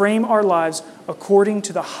to frame our lives according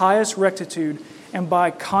to the highest rectitude, and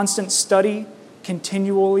by constant study,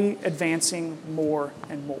 continually advancing more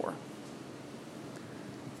and more.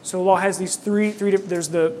 So the law has these three there's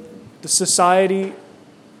the society,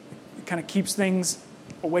 it kind of keeps things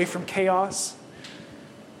away from chaos.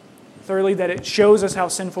 Thirdly, that it shows us how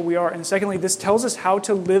sinful we are. And secondly, this tells us how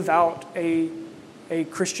to live out a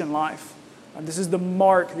Christian life. This is the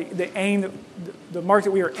mark, the aim, the mark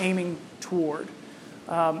that we are aiming toward.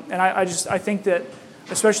 And I think that,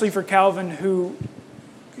 especially for Calvin, who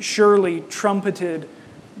surely trumpeted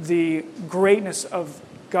the greatness of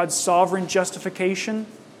God's sovereign justification,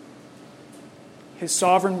 His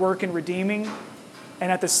sovereign work in redeeming,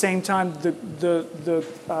 and at the same time the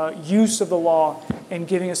use of the law in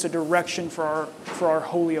giving us a direction for our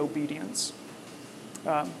holy obedience.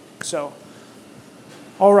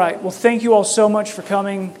 All right. Well, thank you all so much for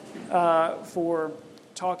coming, for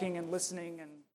talking and listening.